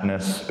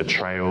 sadness,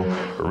 betrayal,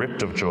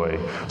 ripped of joy.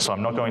 So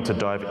I'm not going to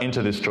dive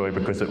into this joy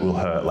because it will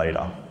hurt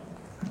later.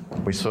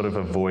 We sort of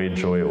avoid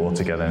joy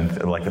altogether, and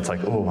it's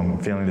like, oh, I'm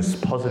feeling this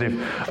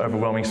positive,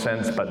 overwhelming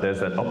sense, but there's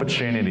that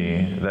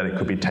opportunity that it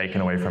could be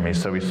taken away from me.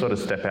 So we sort of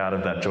step out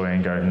of that joy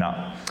and go,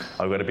 no,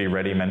 I've got to be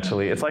ready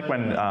mentally. It's like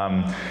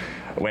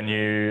when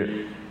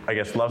you, I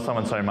guess, love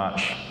someone so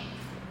much,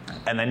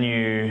 and then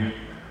you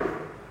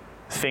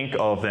think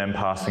of them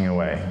passing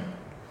away,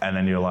 and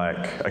then you're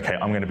like, okay,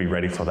 I'm going to be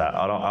ready for that.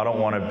 I don't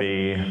want to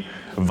be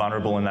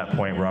vulnerable in that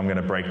point where I'm going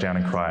to break down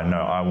and cry. No,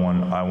 I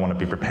want to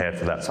be prepared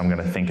for that. So I'm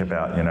going to think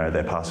about,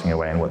 their passing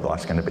away and what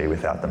life's going to be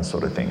without them,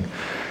 sort of thing.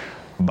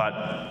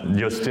 But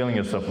you're stealing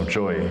yourself of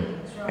joy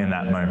in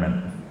that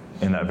moment,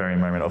 in that very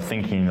moment of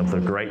thinking of the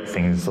great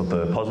things, of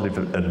the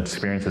positive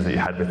experiences that you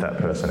had with that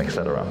person,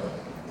 etc.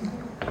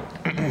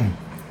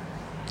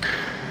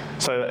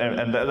 So,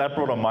 and that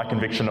brought on my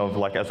conviction of,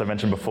 as I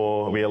mentioned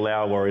before, we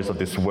allow worries of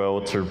this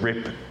world to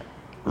rip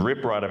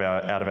rip right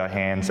out of our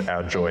hands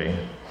our joy.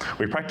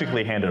 We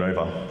practically hand it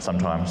over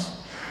sometimes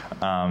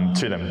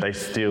to them. They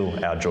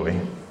steal our joy.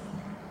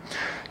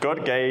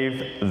 God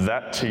gave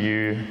that to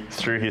you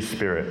through his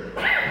Spirit,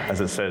 as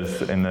it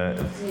says in the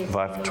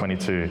verse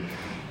 22.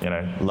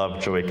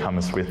 Love, joy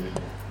comes with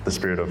the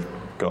Spirit of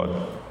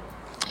God.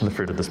 The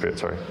fruit of the Spirit,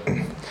 sorry.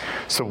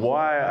 So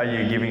why are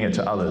you giving it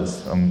to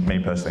others? Me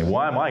personally,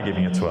 why am I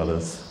giving it to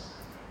others?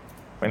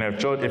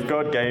 If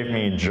God gave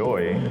me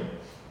joy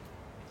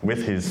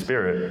with his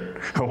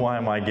Spirit, why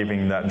am I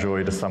giving that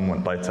joy to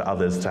someone, to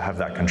others, to have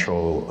that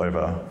control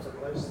over? To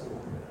bless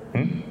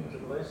them.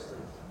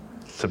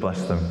 To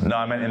bless them. No,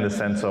 I meant in the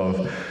sense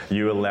of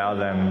you allow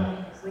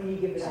them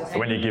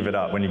when you give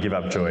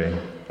up joy.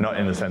 Not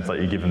in the sense that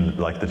you give them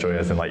the joy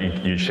as in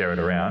you share it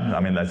around. I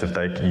mean, as if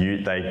they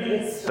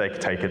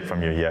take it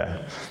from you,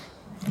 yeah.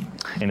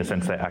 In a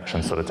sense, their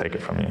actions sort of take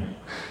it from you.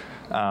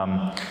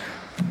 And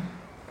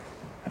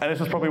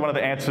this is probably one of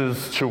the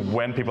answers to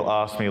when people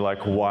ask me,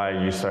 why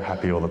are you so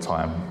happy all the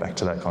time? Back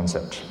to that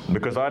concept.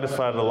 Because I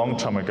decided a long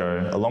time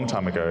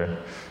ago,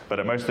 but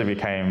it mostly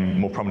became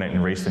more prominent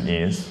in recent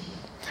years,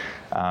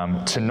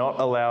 to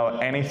not allow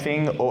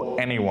anything or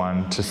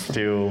anyone to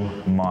steal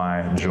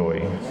my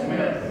joy.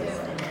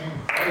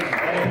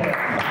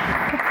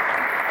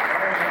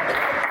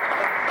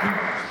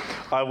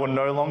 I will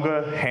no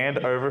longer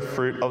hand over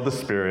fruit of the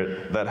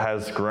Spirit that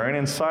has grown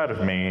inside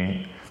of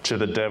me to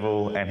the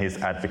devil and his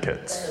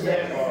advocates.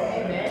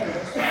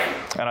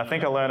 And I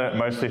think I learned it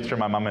mostly through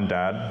my mum and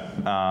dad,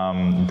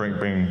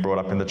 being brought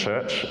up in the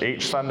church.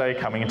 Each Sunday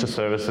coming into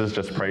services,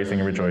 just praising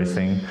and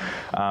rejoicing.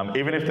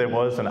 Even if there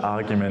was an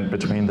argument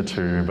between the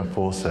two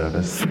before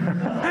service.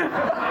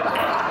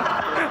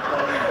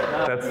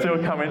 They'd still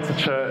come into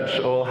church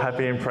all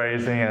happy and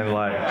praising and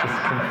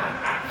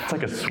it's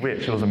like a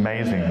switch. It was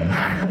amazing.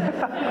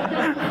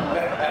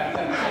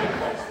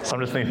 So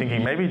I'm just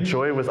thinking maybe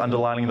joy was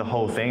underlining the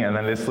whole thing, and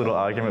then this little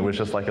argument was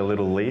just like a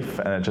little leaf,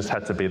 and it just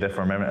had to be there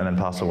for a moment and then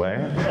pass away,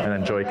 and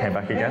then joy came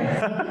back again.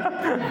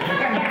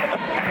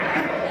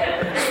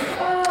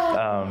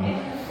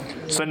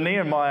 So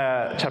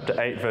Nehemiah chapter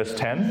 8, verse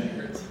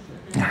 10,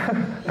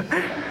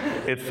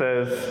 it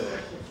says,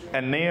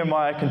 "And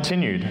Nehemiah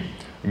continued,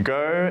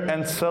 'Go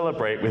and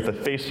celebrate with a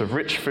feast of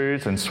rich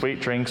foods and sweet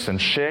drinks and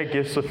share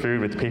gifts of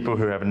food with people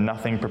who have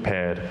nothing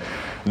prepared.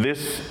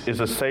 This is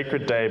a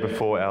sacred day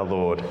before our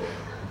Lord.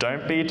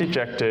 Don't be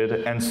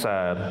dejected and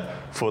sad,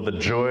 for the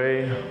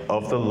joy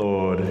of the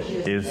Lord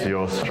is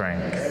your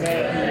strength.'"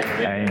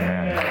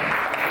 Amen.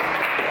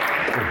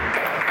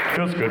 Ooh,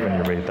 feels good when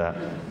you read that.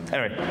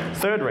 Anyway,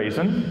 third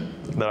reason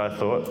that I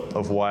thought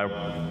of why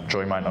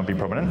joy might not be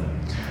prominent.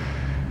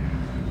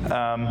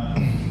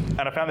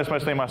 And I found this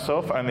mostly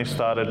myself, only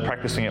started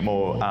practicing it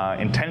more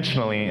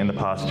intentionally in the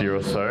past year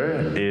or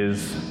so,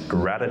 is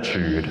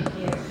gratitude.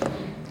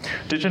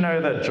 Did you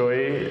know that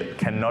joy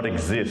cannot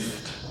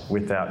exist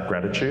without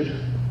gratitude?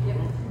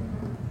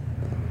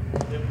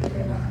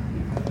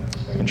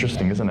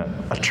 Interesting, isn't it?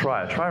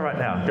 Try right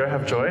now. Go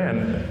have joy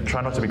and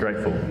try not to be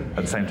grateful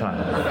at the same time.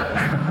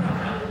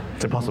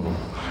 It's impossible.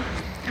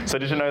 So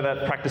did you know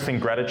that practicing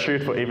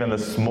gratitude for even the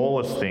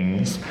smallest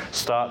things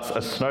starts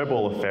a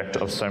snowball effect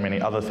of so many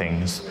other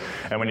things?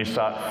 And when you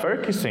start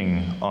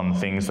focusing on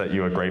things that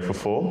you are grateful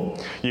for,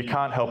 you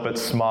can't help but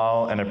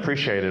smile and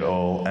appreciate it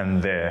all,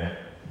 and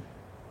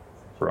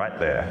right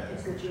there,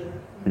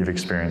 you've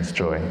experienced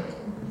joy.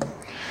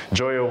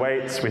 Joy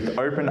awaits with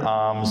open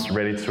arms,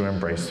 ready to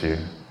embrace you.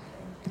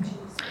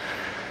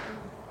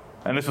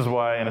 And this is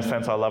why, in a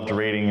sense, I loved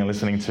reading and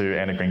listening to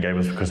Anna Green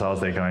Gables, because I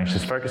was there going,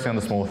 she's focusing on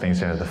the small things,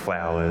 the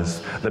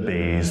flowers, the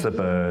bees, the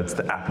birds,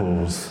 the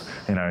apples,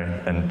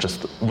 and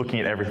just looking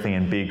at everything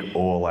in big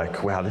awe,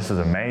 wow, this is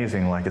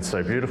amazing, it's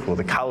so beautiful.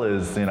 The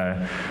colours,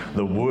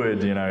 the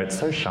wood, it's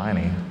so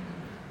shiny.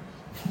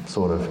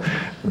 Sort of.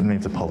 It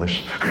needs a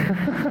polish.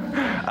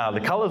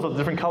 The colours of the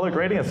different colour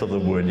gradients of the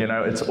wood,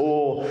 it's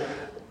all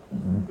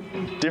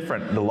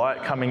different. The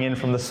light coming in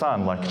from the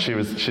sun, she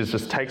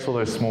just takes all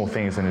those small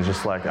things and is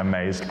just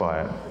amazed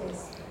by it.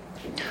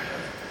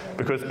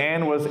 Because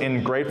Anne was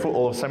in grateful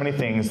awe of so many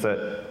things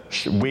that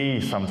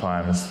we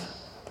sometimes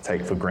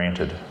take for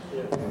granted.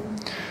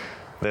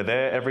 They're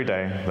there every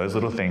day, those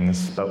little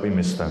things, but we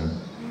miss them.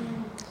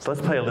 So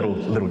let's play a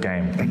little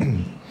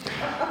game.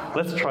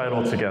 Let's try it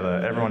all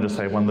together. Everyone just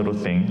say one little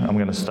thing. I'm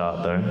going to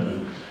start though.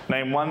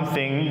 Name one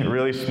thing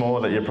really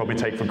small that you probably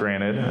take for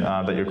granted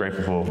that you're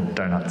grateful for.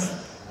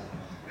 Donuts.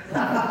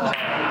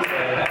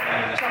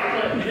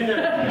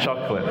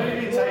 Chocolate. When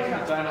have you taken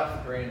a donut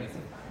for granted?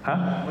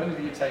 Huh? When have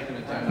you taken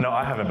a donut? No,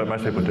 I haven't, but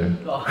most people do.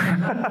 What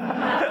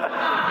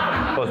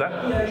was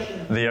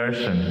that? The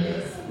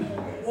ocean.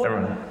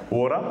 Everyone.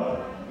 Water?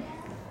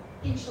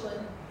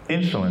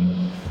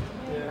 Insulin.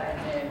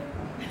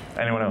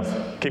 Anyone else?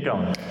 Keep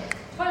going.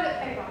 Toilet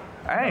paper.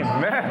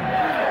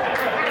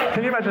 Amen.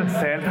 Can you imagine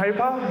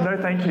sandpaper? No,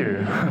 thank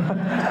you.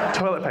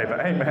 Toilet paper.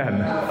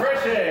 Amen.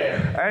 Fresh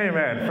air.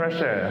 Amen.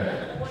 Fresh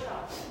air.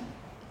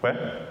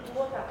 Where?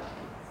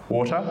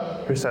 Water.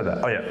 Who said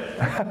that? Oh, yeah.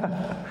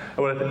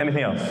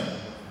 Anything else?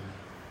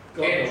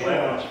 Got an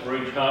allowance for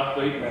each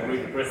heartbeat and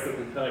each breath that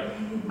we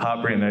take.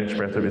 Heartbeat and each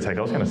breath that we take.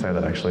 I was going to say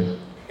that actually.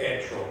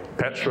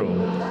 Petrol.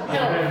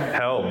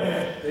 Hell.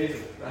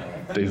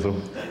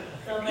 Diesel.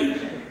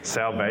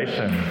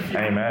 Salvation.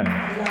 Amen.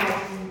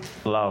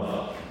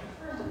 Love.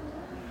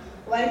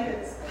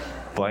 Blankets.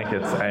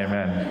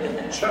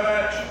 Amen.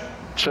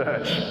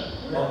 Church.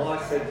 My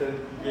wife said to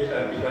be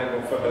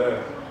grateful for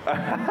her.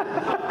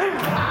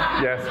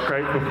 Yes,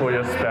 grateful for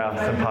your spouse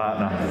and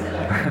partner.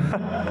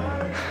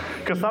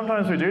 Because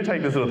sometimes we do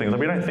take these little things and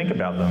we don't think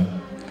about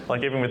them.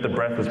 Like even with the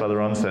breath, as Brother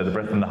Ron said, the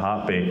breath and the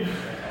heartbeat.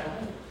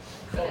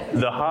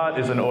 The heart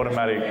is an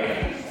automatic,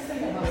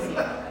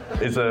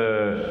 is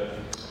a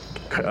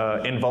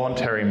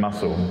involuntary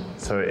muscle,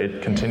 so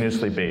it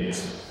continuously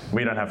beats.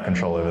 We don't have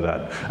control over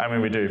that. I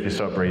mean, we do if you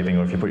stop breathing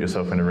or if you put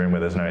yourself in a room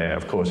where there's no air.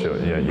 Of course,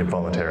 you're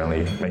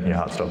voluntarily making your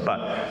heart stop,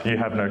 but you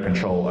have no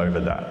control over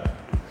that.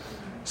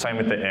 Same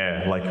with the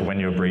air, like when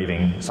you're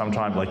breathing.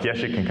 Sometimes, like yes,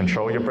 you can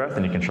control your breath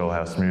and you control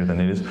how smooth it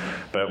is,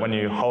 but when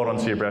you hold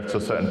onto your breath to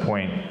a certain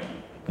point,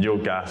 you'll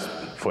gasp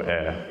for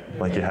air.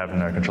 Like you have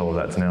no control of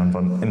that. It's an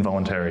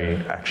involuntary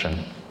action.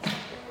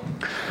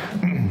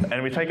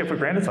 And we take it for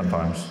granted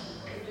sometimes.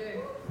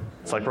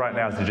 It's like right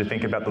now, did you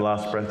think about the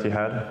last breath you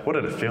had? What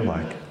did it feel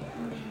like?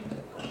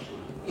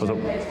 Was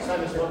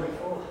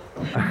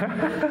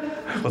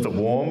it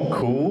warm,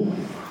 cool?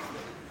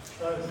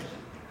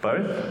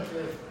 Both?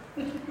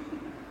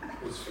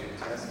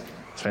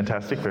 It's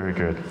fantastic, very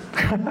good.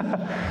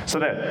 So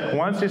that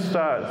once you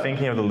start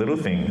thinking of the little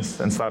things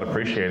and start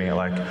appreciating it,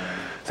 like,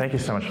 thank you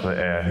so much for the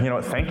air. You know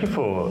what, thank you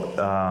for,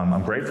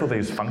 I'm grateful for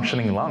these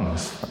functioning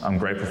lungs. I'm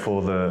grateful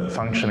for the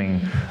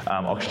functioning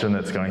oxygen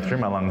that's going through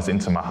my lungs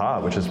into my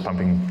heart, which is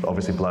pumping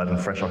obviously blood and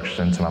fresh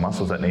oxygen to my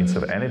muscles that needs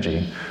of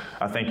energy.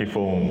 I thank you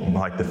for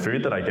like the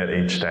food that I get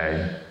each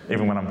day.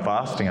 Even when I'm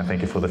fasting, I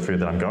thank you for the food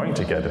that I'm going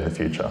to get in the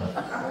future.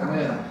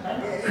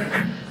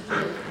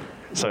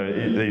 So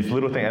these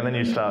little things, and then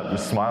you start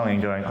smiling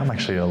and going, I'm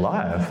actually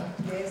alive.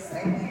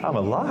 I'm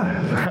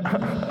alive.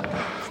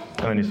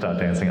 And then you start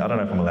dancing. I don't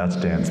know if I'm allowed to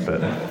dance,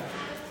 but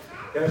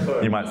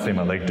you might see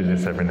my leg do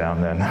this every now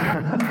and then.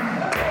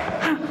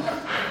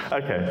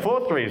 Okay,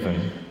 fourth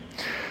reason.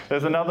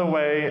 There's another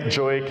way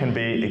joy can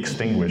be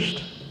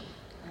extinguished.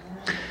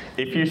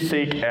 If you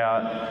seek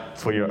out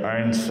for your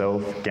own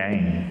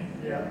self-gain.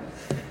 Yeah,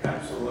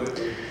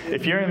 absolutely.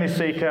 If you only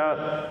seek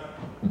out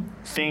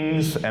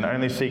things and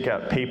only seek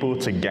out people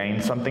to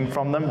gain something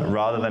from them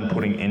rather than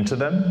putting into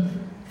them,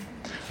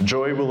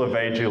 joy will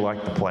evade you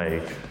like the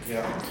plague.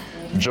 Yeah.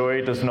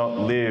 Joy does not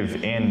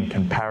live in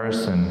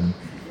comparison,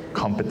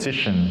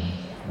 competition,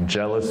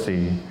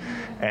 jealousy,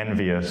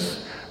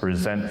 envious,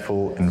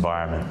 resentful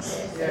environments.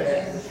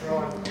 Yes, that's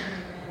right.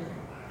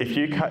 If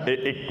you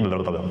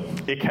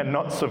it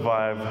cannot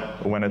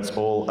survive when it's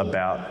all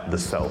about the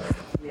self.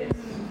 Yes.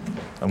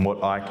 And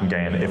what I can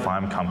gain if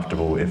I'm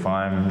comfortable, if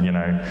I'm,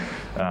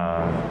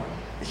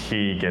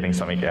 here getting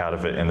something out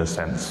of it in the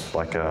sense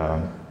like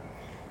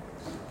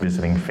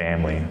visiting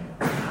family.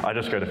 I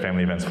just go to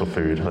family events for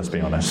food, let's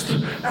be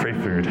honest. Free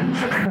food.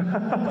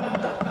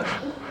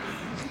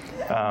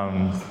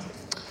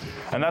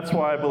 And that's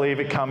why I believe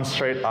it comes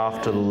straight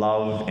after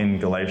love in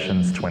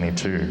Galatians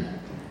 22.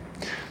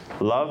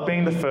 Love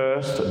being the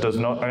first does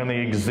not only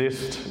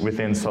exist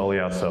within solely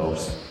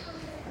ourselves.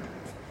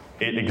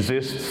 It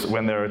exists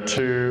when there are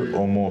two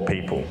or more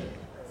people.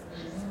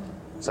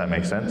 Does that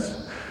make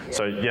sense?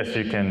 So yes,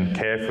 you can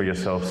care for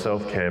yourself,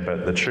 self-care,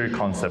 but the true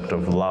concept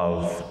of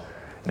love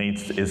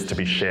is to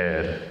be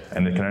shared,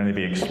 and it can only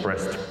be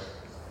expressed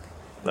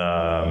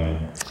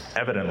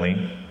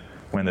evidently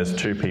when there's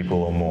two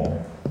people or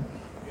more.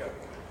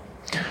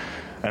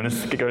 And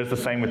this goes the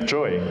same with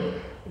joy,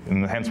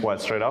 and hence why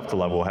it's straight after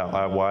love, or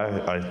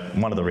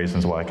one of the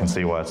reasons why I can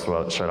see why it's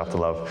straight after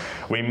love.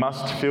 We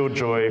must feel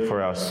joy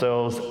for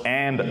ourselves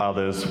and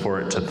others for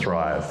it to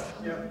thrive.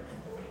 Yep.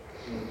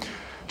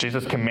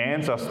 Jesus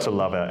commands us to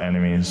love our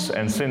enemies,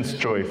 and since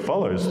joy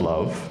follows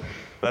love,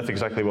 that's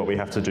exactly what we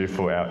have to do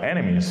for our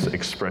enemies,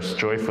 express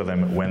joy for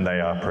them when they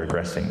are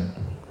progressing.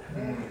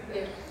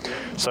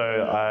 So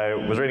I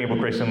was reading a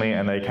book recently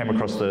and they came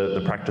across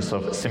the practice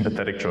of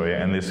sympathetic joy,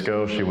 and this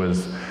girl, she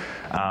was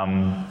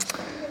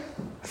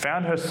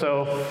found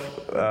herself,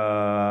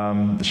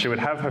 she would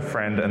have her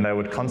friend and they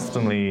would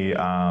constantly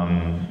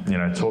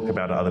talk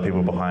about other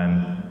people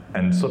behind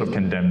and sort of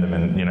condemn them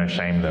and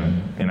shame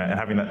them, and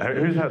having that,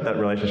 who's had that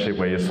relationship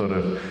where you're sort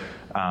of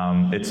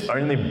it's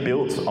only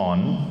built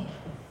on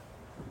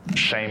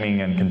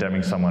shaming and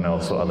condemning someone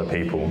else or other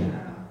people.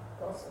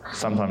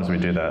 Sometimes we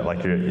do that,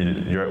 like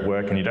you're at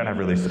work and you don't have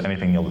really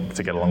anything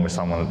to get along with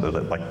someone,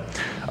 like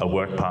a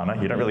work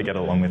partner. You don't really get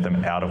along with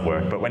them out of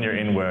work, but when you're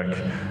in work,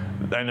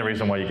 the only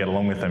reason why you get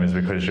along with them is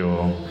because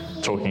you're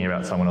talking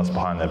about someone else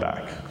behind their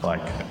back,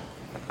 like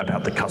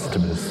about the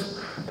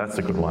customers. That's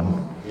a good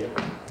one.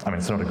 I mean,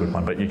 it's not a good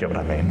one, but you get what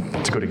I mean.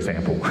 It's a good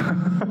example.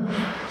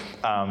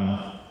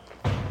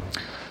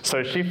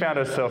 So she found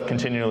herself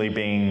continually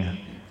being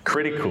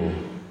critical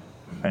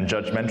and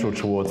judgmental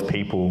towards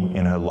people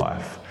in her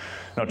life.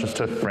 not just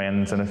her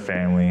friends and her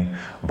family,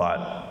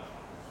 but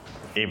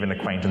even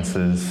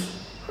acquaintances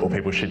or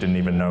people she didn't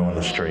even know on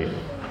the street.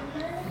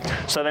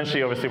 So then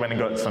she obviously went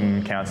and got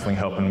some counselling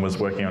help and was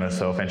working on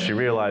herself, and she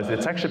realised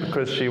it's actually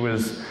because she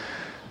was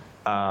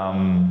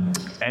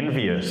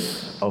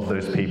envious of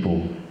those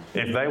people.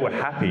 If they were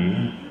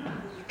happy,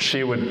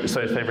 she would,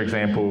 so say for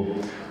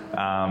example,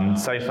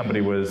 say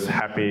somebody was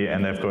happy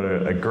and they've got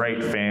a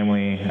great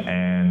family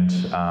and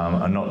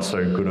a not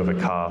so good of a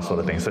car sort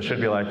of thing. So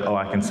she'd be like, oh,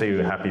 I can see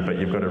you're happy, but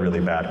you've got a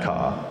really bad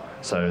car.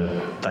 So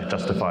that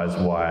justifies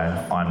why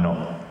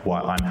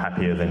I'm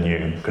happier than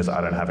you, because I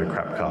don't have a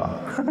crap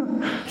car.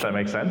 Does that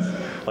make sense?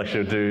 Like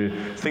she'll do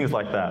things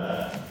like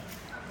that.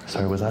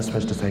 Sorry, was I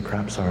supposed to say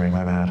crap? Sorry,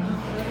 my bad.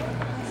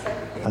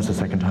 That's the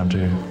second time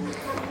too.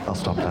 I'll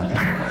stop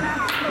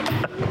that.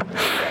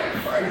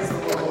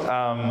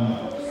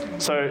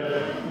 So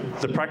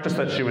the practice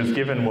that she was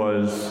given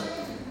was,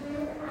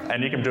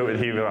 and you can do it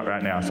here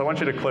right now. So I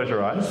want you to close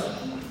your eyes.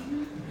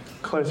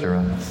 Close your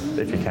eyes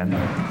if you can.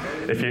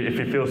 If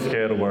you feel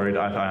scared or worried,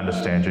 I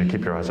understand you.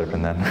 Keep your eyes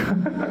open then.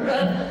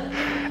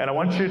 And I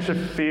want you to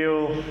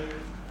feel,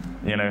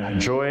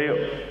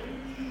 joy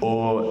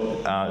or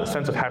a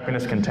sense of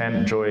happiness,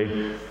 content,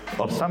 joy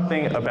of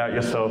something about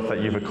yourself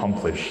that you've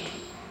accomplished.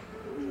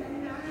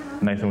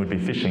 Nathan would be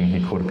fishing,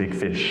 he caught a big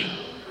fish.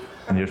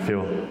 And you'd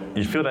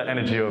feel that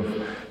energy of,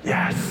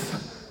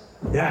 yes,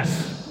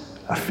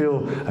 I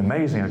feel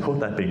amazing, I caught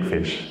that big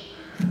fish.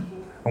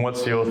 And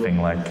what's your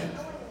thing? Like,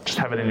 just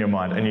have it in your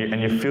mind.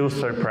 And you feel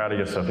so proud of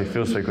yourself, you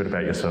feel so good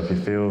about yourself, you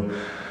feel,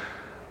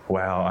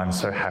 wow, I'm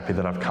so happy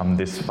that I've come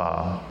this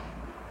far.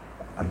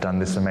 I've done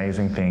this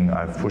amazing thing,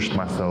 I've pushed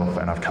myself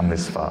and I've come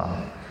this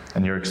far.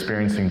 And you're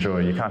experiencing joy,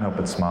 you can't help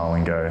but smile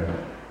and go,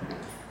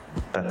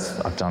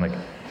 I've done it.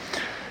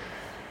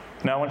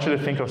 Now I want you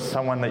to think of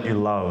someone that you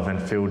love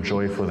and feel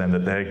joy for them,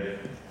 that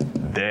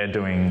they're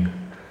doing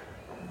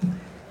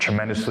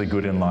tremendously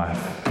good in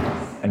life.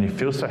 And you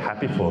feel so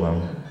happy for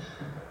them.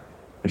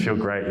 You feel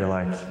great, you're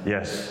like,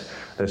 yes,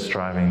 they're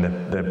striving,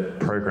 they're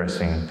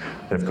progressing,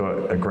 they've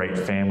got a great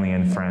family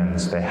and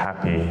friends, they're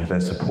happy, they're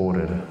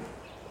supported.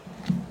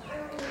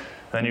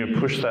 Then you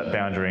push that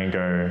boundary and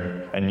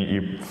go, and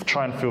you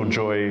try and feel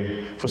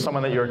joy for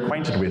someone that you're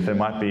acquainted with. There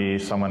might be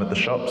someone at the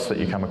shops that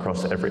you come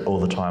across all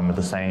the time with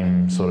the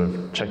same sort of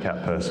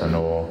checkout person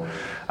or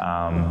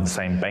the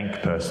same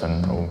bank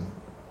person or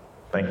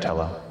bank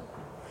teller.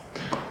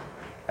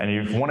 And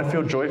you want to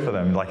feel joy for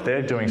them, like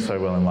they're doing so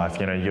well in life.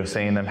 You're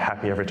seeing them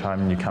happy every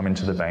time you come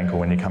into the bank or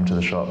when you come to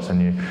the shops,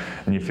 and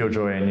you feel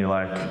joy, and you're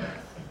like,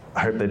 I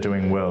hope they're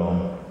doing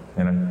well,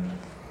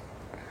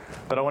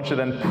 But I want you to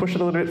then push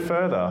it a little bit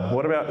further.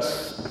 What about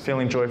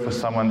feeling joy for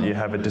someone that you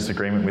have a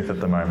disagreement with at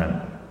the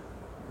moment?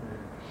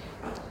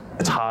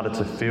 It's harder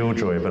to feel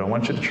joy, but I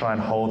want you to try and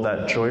hold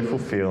that joyful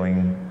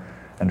feeling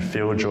and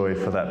feel joy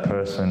for that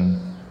person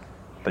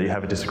that you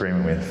have a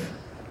disagreement with.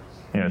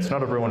 It's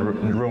not a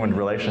ruined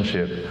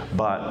relationship,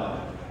 but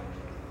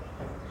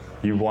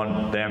you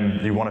want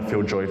to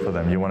feel joy for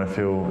them. You want to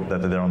feel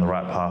that they're on the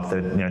right path,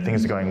 that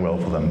things are going well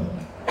for them.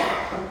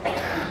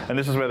 And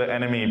this is where the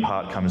enemy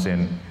part comes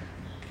in.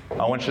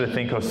 I want you to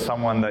think of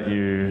someone that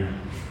you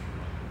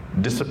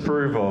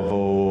disapprove of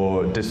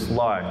or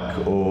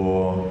dislike,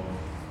 or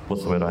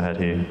what's the word I had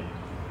here?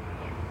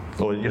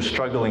 Or you're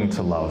struggling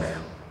to love.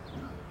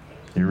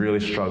 You really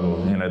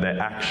struggle.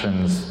 Their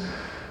actions,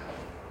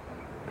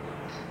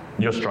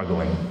 you're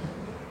struggling.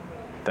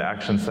 Their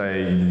actions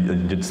say you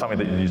did something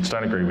that you just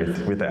don't agree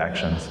with their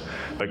actions.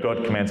 But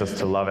God commands us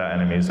to love our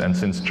enemies, and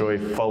since joy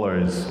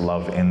follows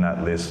love in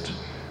that list,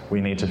 we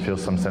need to feel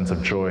some sense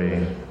of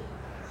joy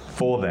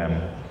for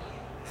them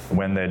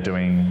when they're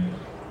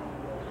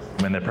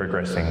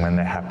progressing, when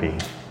they're happy,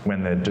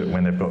 when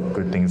they've got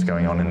good things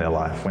going on in their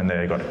life, when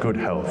they've got good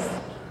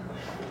health,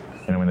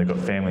 when they've got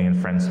family and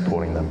friends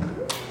supporting them.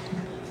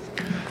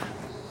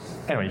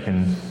 Anyway, you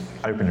can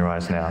open your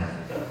eyes now.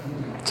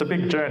 It's a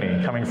big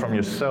journey coming from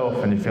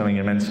yourself and you're feeling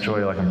immense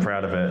joy, like I'm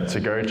proud of it,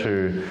 to go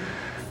to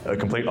a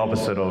complete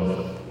opposite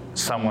of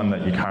someone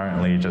that you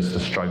currently just are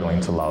struggling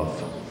to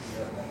love.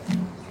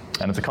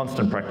 And it's a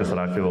constant practice that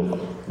I feel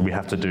we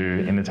have to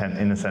do, in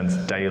a sense,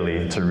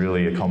 daily to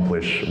really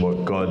accomplish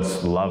what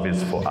God's love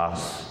is for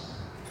us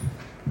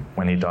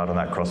when He died on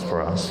that cross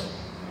for us.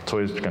 It's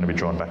always going to be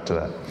drawn back to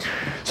that.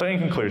 So in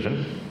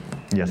conclusion,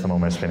 yes, I'm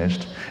almost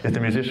finished. If the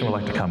musician would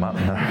like to come up.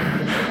 No,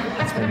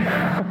 that's me.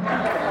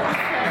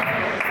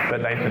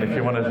 But Nathan, if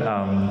you want to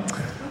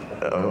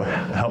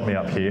help me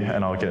up here,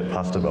 and I'll get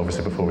past it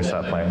obviously before we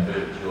start playing.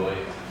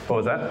 What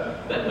was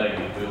that? That made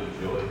me feel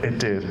joy. It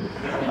did.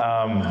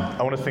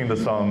 I want to sing the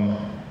song,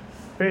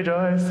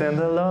 Rejoice in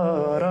the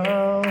Lord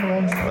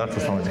always. That's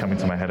the song that's coming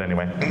to my head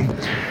anyway.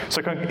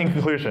 So in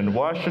conclusion,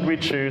 why should we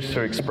choose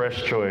to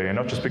express joy? And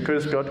not just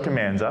because God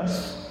commands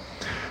us,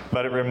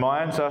 but it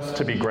reminds us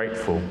to be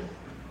grateful.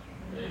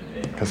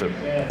 Because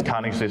it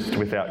can't exist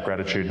without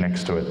gratitude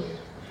next to it.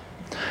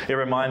 It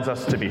reminds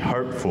us to be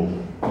hopeful.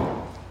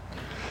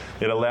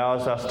 It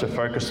allows us to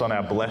focus on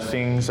our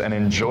blessings and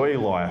enjoy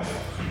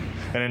life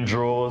and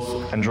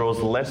draws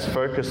less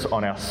focus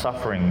on our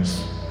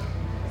sufferings.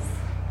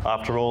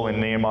 After all,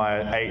 in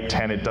Nehemiah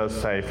 8:10 it does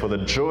say, "For the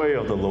joy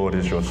of the Lord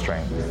is your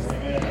strength."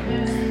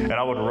 And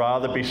I would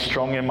rather be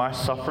strong in my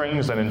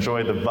sufferings and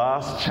enjoy the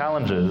vast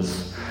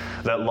challenges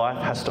that life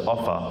has to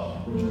offer.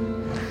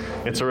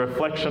 It's a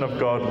reflection of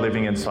God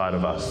living inside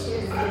of us.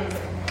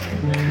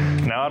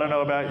 Now, I don't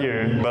know about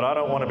you, but I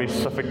don't want to be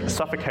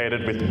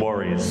suffocated with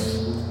worries,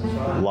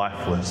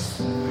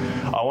 lifeless.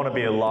 I want to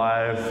be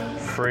alive,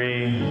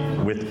 free,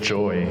 with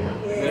joy.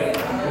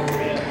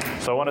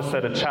 So I want to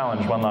set a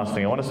challenge, one last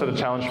thing. I want to set a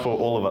challenge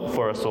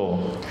for us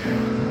all.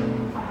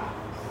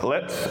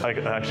 I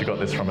actually got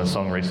this from a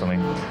song recently.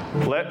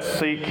 Let's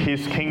seek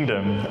his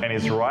kingdom and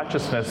his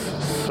righteousness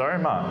so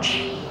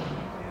much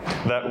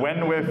that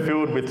when we're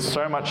filled with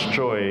so much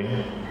joy,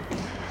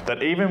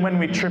 that even when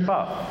we trip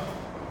up,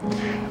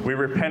 we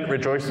repent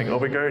rejoicing, or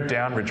we go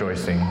down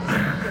rejoicing.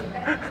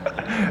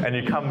 And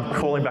you come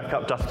crawling back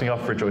up, dusting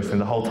off rejoicing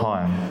the whole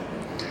time.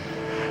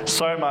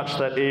 So much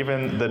that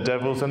even the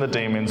devils and the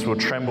demons will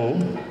tremble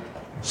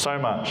so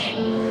much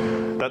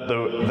that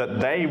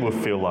they will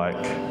feel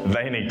like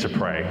they need to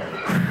pray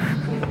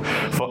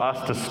for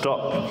us to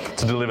stop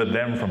to deliver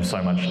them from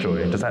so much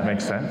joy. Does that make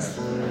sense?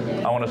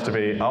 I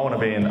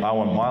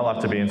want my life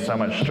to be in so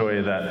much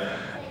joy that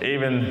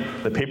even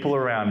the people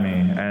around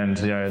me and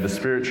the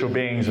spiritual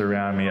beings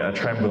around me are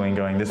trembling,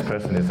 going, "This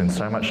person is in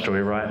so much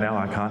joy right now,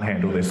 I can't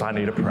handle this, I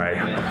need to pray.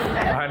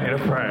 I need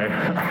to pray."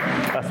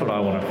 That's what I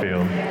want to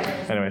feel.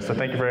 Anyway, so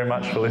thank you very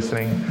much for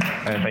listening,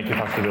 and thank you,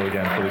 Pastor Bill,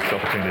 again for this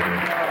opportunity.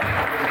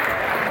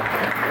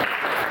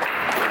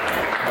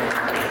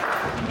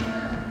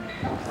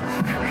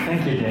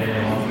 Thank you,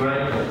 Daniel.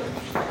 Great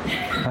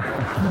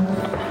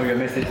for your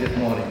message this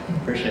morning.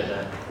 Appreciate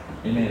that.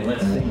 Amen.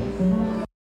 Let's sing.